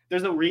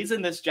 There's a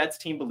reason this Jets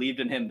team believed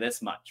in him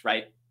this much,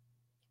 right?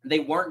 They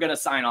weren't going to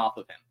sign off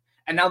of him.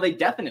 And now they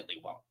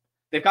definitely won't.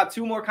 They've got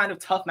 2 more kind of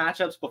tough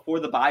matchups before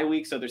the bye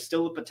week, so there's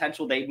still a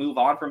potential they move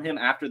on from him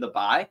after the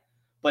bye.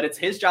 But it's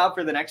his job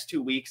for the next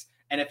 2 weeks.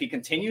 And if he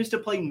continues to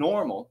play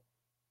normal,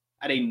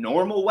 at a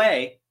normal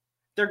way,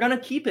 they're going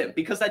to keep him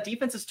because that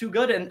defense is too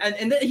good.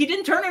 And he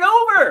didn't turn it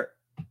over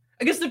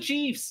against the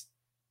Chiefs.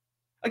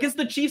 Against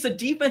the Chiefs, a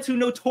defense who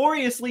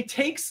notoriously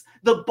takes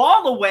the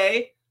ball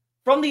away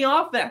from the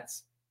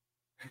offense.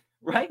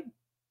 Right?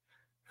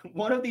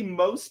 One of the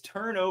most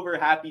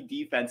turnover-happy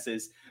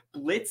defenses,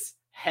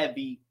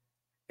 blitz-heavy,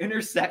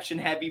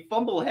 interception-heavy,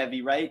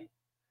 fumble-heavy, right?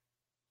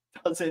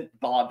 Doesn't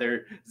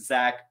bother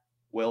Zach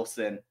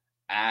Wilson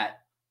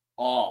at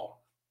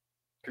all.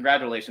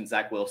 Congratulations,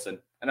 Zach Wilson.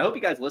 And I hope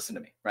you guys listen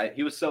to me, right?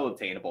 He was so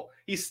obtainable.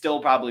 He's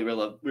still probably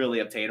really, really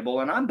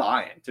obtainable, and I'm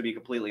buying, to be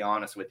completely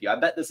honest with you. I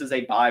bet this is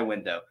a buy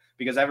window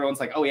because everyone's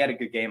like, oh, he had a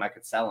good game. I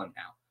could sell him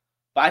now.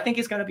 But I think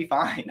he's going to be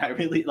fine. I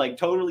really,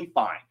 totally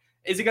fine.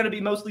 Is he going to be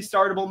mostly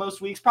startable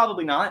most weeks?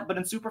 Probably not. But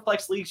in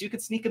Superflex leagues, you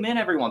could sneak him in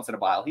every once in a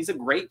while. He's a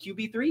great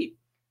QB3.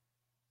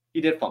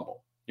 He did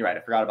fumble. You're right.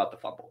 I forgot about the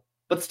fumble.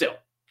 But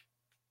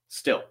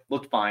still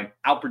looked fine.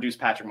 Outproduced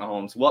Patrick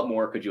Mahomes. What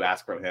more could you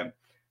ask from him?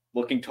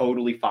 Looking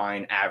totally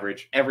fine,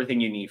 average, everything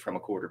you need from a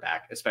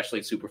quarterback, especially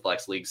in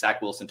Superflex leagues.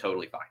 Zach Wilson,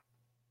 totally fine.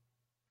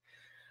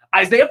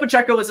 Isaiah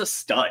Pacheco is a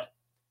stud.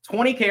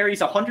 20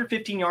 carries,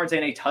 115 yards,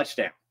 and a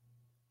touchdown.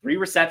 3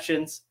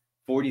 receptions,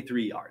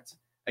 43 yards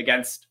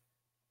against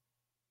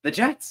the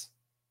Jets,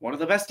 one of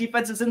the best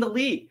defenses in the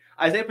league.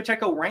 Isaiah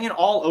Pacheco ran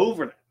all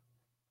over them.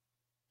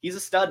 He's a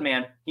stud,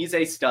 man. He's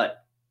a stud.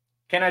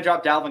 Can I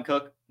drop Dalvin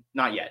Cook?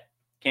 Not yet.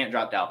 Can't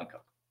drop Dalvin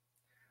Cook.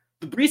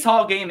 The Breece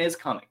Hall game is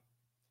coming.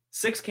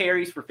 6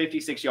 carries for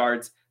 56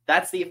 yards.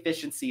 That's the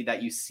efficiency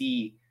that you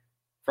see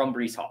from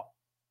Breece Hall.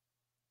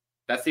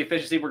 That's the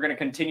efficiency we're going to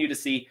continue to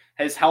see.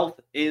 His health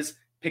is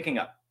picking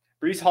up.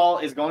 Breece Hall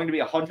is going to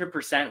be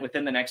 100%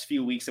 within the next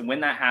few weeks. And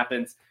when that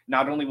happens,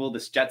 not only will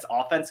this Jets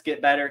offense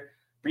get better,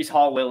 Breece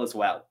Hall will as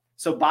well.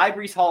 So buy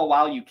Breece Hall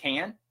while you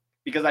can,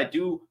 because I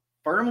do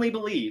firmly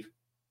believe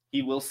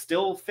he will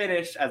still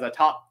finish as a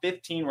top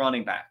 15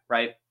 running back,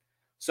 right?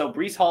 So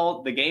Breece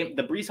Hall, the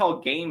Breece Hall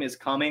game is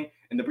coming,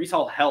 and the Breece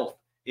Hall health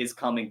is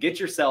coming. Get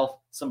yourself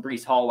some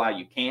Breece Hall while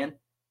you can,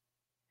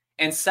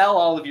 and sell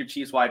all of your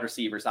Chiefs wide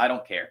receivers. I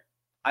don't care,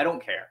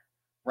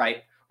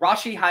 right?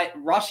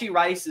 Rashee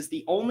Rice is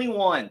the only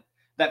one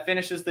that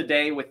finishes the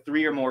day with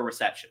 3 or more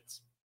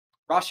receptions.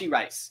 Rashee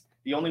Rice,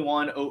 the only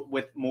one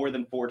with more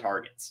than 4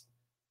 targets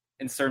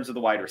in terms of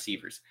the wide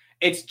receivers.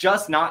 It's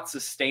just not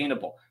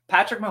sustainable.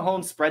 Patrick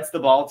Mahomes spreads the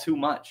ball too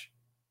much.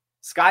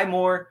 Sky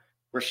Moore,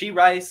 Rashee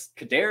Rice,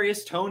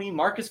 Kadarius Toney,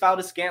 Marcus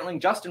Valdes-Scantling,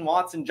 Justin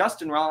Watson,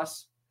 Justin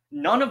Ross,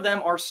 none of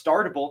them are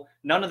startable.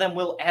 None of them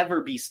will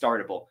ever be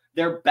startable.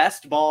 They're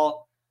best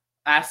ball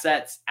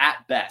assets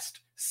at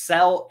best.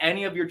 Sell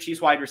any of your Chiefs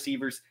wide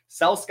receivers.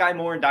 Sell Sky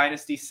Moore in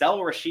Dynasty. Sell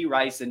Rashee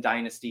Rice in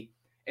Dynasty.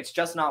 It's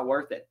just not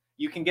worth it.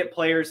 You can get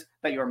players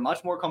that you're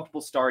much more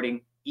comfortable starting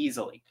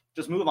easily.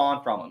 Just move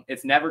on from them.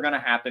 It's never going to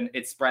happen.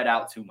 It's spread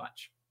out too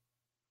much.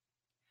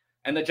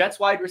 And the Jets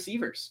wide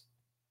receivers.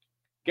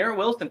 Garrett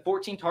Wilson,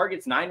 14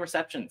 targets, 9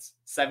 receptions,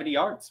 70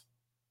 yards.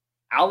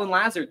 Allen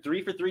Lazard,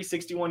 3 for 3,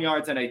 61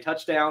 yards and a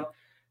touchdown.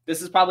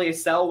 This is probably a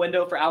sell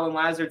window for Allen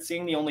Lazard.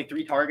 Seeing the only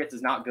 3 targets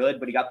is not good,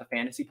 but he got the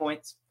fantasy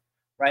points,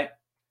 right?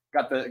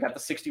 Got the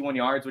 61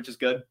 yards, which is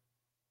good.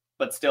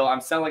 But still,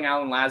 I'm selling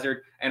Allen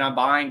Lazard, and I'm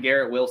buying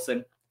Garrett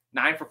Wilson.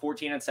 9 for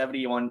 14 and 70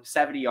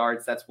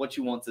 yards. That's what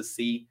you want to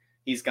see.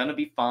 He's going to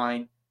be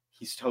fine.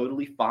 He's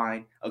totally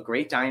fine. A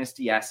great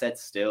dynasty asset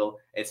still.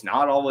 It's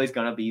not always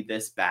going to be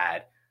this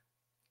bad.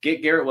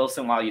 Get Garrett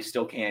Wilson while you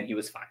still can. He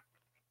was fine.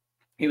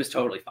 He was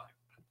totally fine.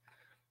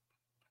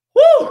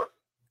 Woo!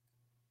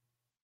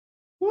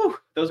 Woo!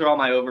 Those are all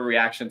my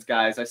overreactions,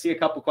 guys. I see a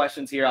couple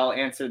questions here. I'll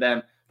answer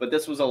them. But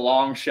this was a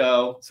long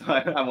show, so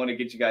I want to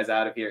get you guys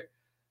out of here.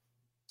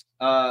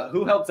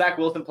 Who helped Zach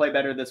Wilson play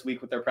better this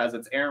week with their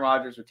presence? Aaron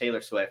Rodgers or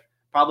Taylor Swift?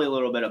 Probably a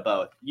little bit of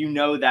both. You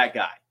know that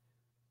guy.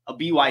 A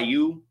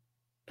BYU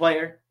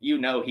player, you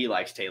know he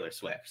likes Taylor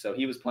Swift. So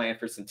he was playing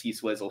for some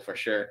T-Swizzle for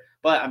sure.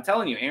 But I'm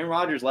telling you, Aaron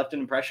Rodgers left an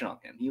impression on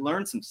him. He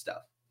learned some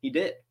stuff. He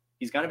did.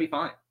 He's going to be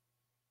fine.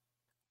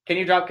 Can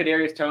you drop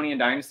Kadarius Toney in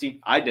Dynasty?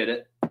 I did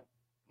it.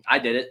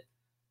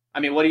 I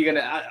mean, what are you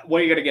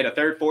gonna get? A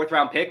third, fourth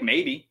round pick?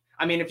 Maybe.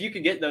 I mean, if you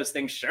could get those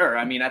things, sure.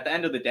 I mean, at the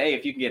end of the day,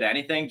 if you can get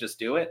anything, just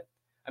do it.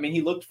 I mean,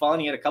 he looked fun.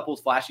 He had a couple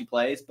of flashy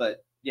plays,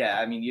 but yeah,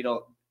 I mean,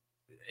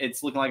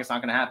 it's looking like it's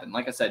not going to happen.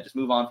 Like I said, just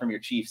move on from your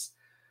Chiefs.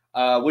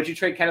 Would you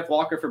trade Kenneth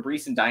Walker for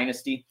Breece in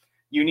Dynasty?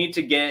 You need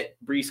to get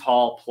Breece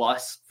Hall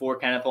plus for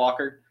Kenneth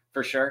Walker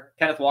for sure.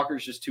 Kenneth Walker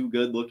is just too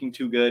good, looking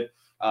too good.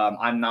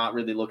 I'm not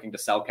really looking to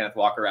sell Kenneth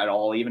Walker at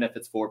all, even if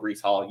it's for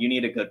Breece Hall. You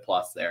need a good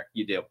plus there.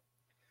 You do.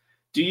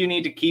 Do you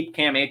need to keep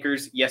Cam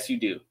Akers? Yes, you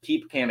do.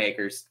 Keep Cam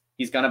Akers.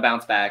 He's going to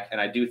bounce back, and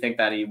I do think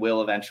that he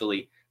will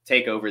eventually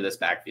take over this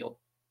backfield.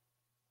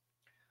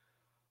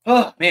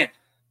 Oh, man.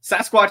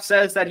 Sasquatch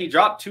says that he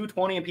dropped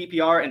 220 in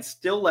PPR and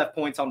still left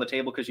points on the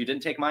table because you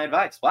didn't take my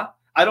advice. Well,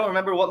 I don't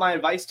remember what my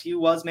advice to you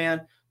was,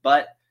 man,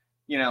 but,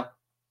 you know,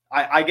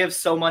 I give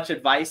so much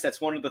advice.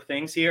 That's one of the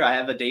things here. I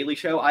have a daily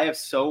show. I have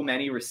so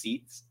many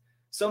receipts.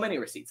 So many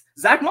receipts.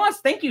 Zach Moss,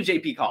 thank you,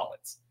 JP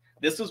Collins.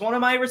 This was one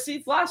of my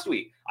receipts last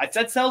week. I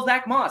said sell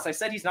Zach Moss. I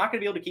said he's not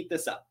going to be able to keep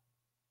this up.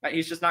 Right?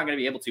 He's just not going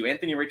to be able to.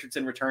 Anthony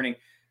Richardson returning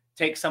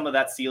takes some of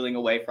that ceiling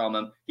away from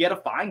him. He had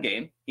a fine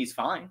game. He's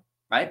fine,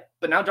 right?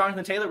 But now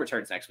Jonathan Taylor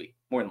returns next week,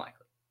 more than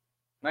likely,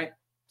 right?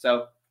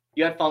 So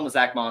you had fun with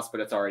Zach Moss, but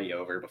it's already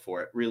over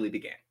before it really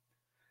began.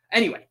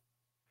 Anyway,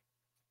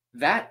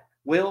 that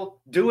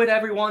will do it,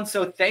 everyone.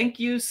 So thank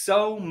you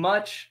so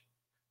much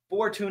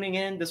for tuning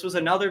in. This was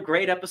another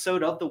great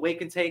episode of the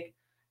Wake and Take,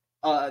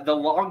 the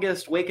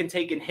longest Wake and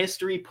Take in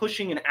history,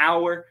 pushing an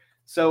hour.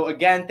 So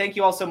again, thank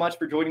you all so much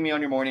for joining me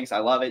on your mornings. I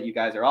love it. You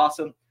guys are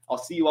awesome. I'll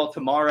see you all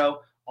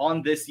tomorrow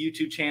on this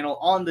YouTube channel,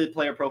 on the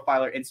Player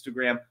Profiler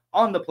Instagram,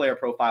 on the Player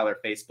Profiler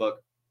Facebook.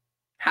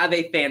 Have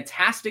a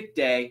fantastic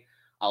day.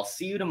 I'll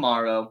see you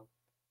tomorrow.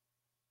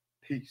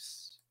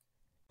 Peace.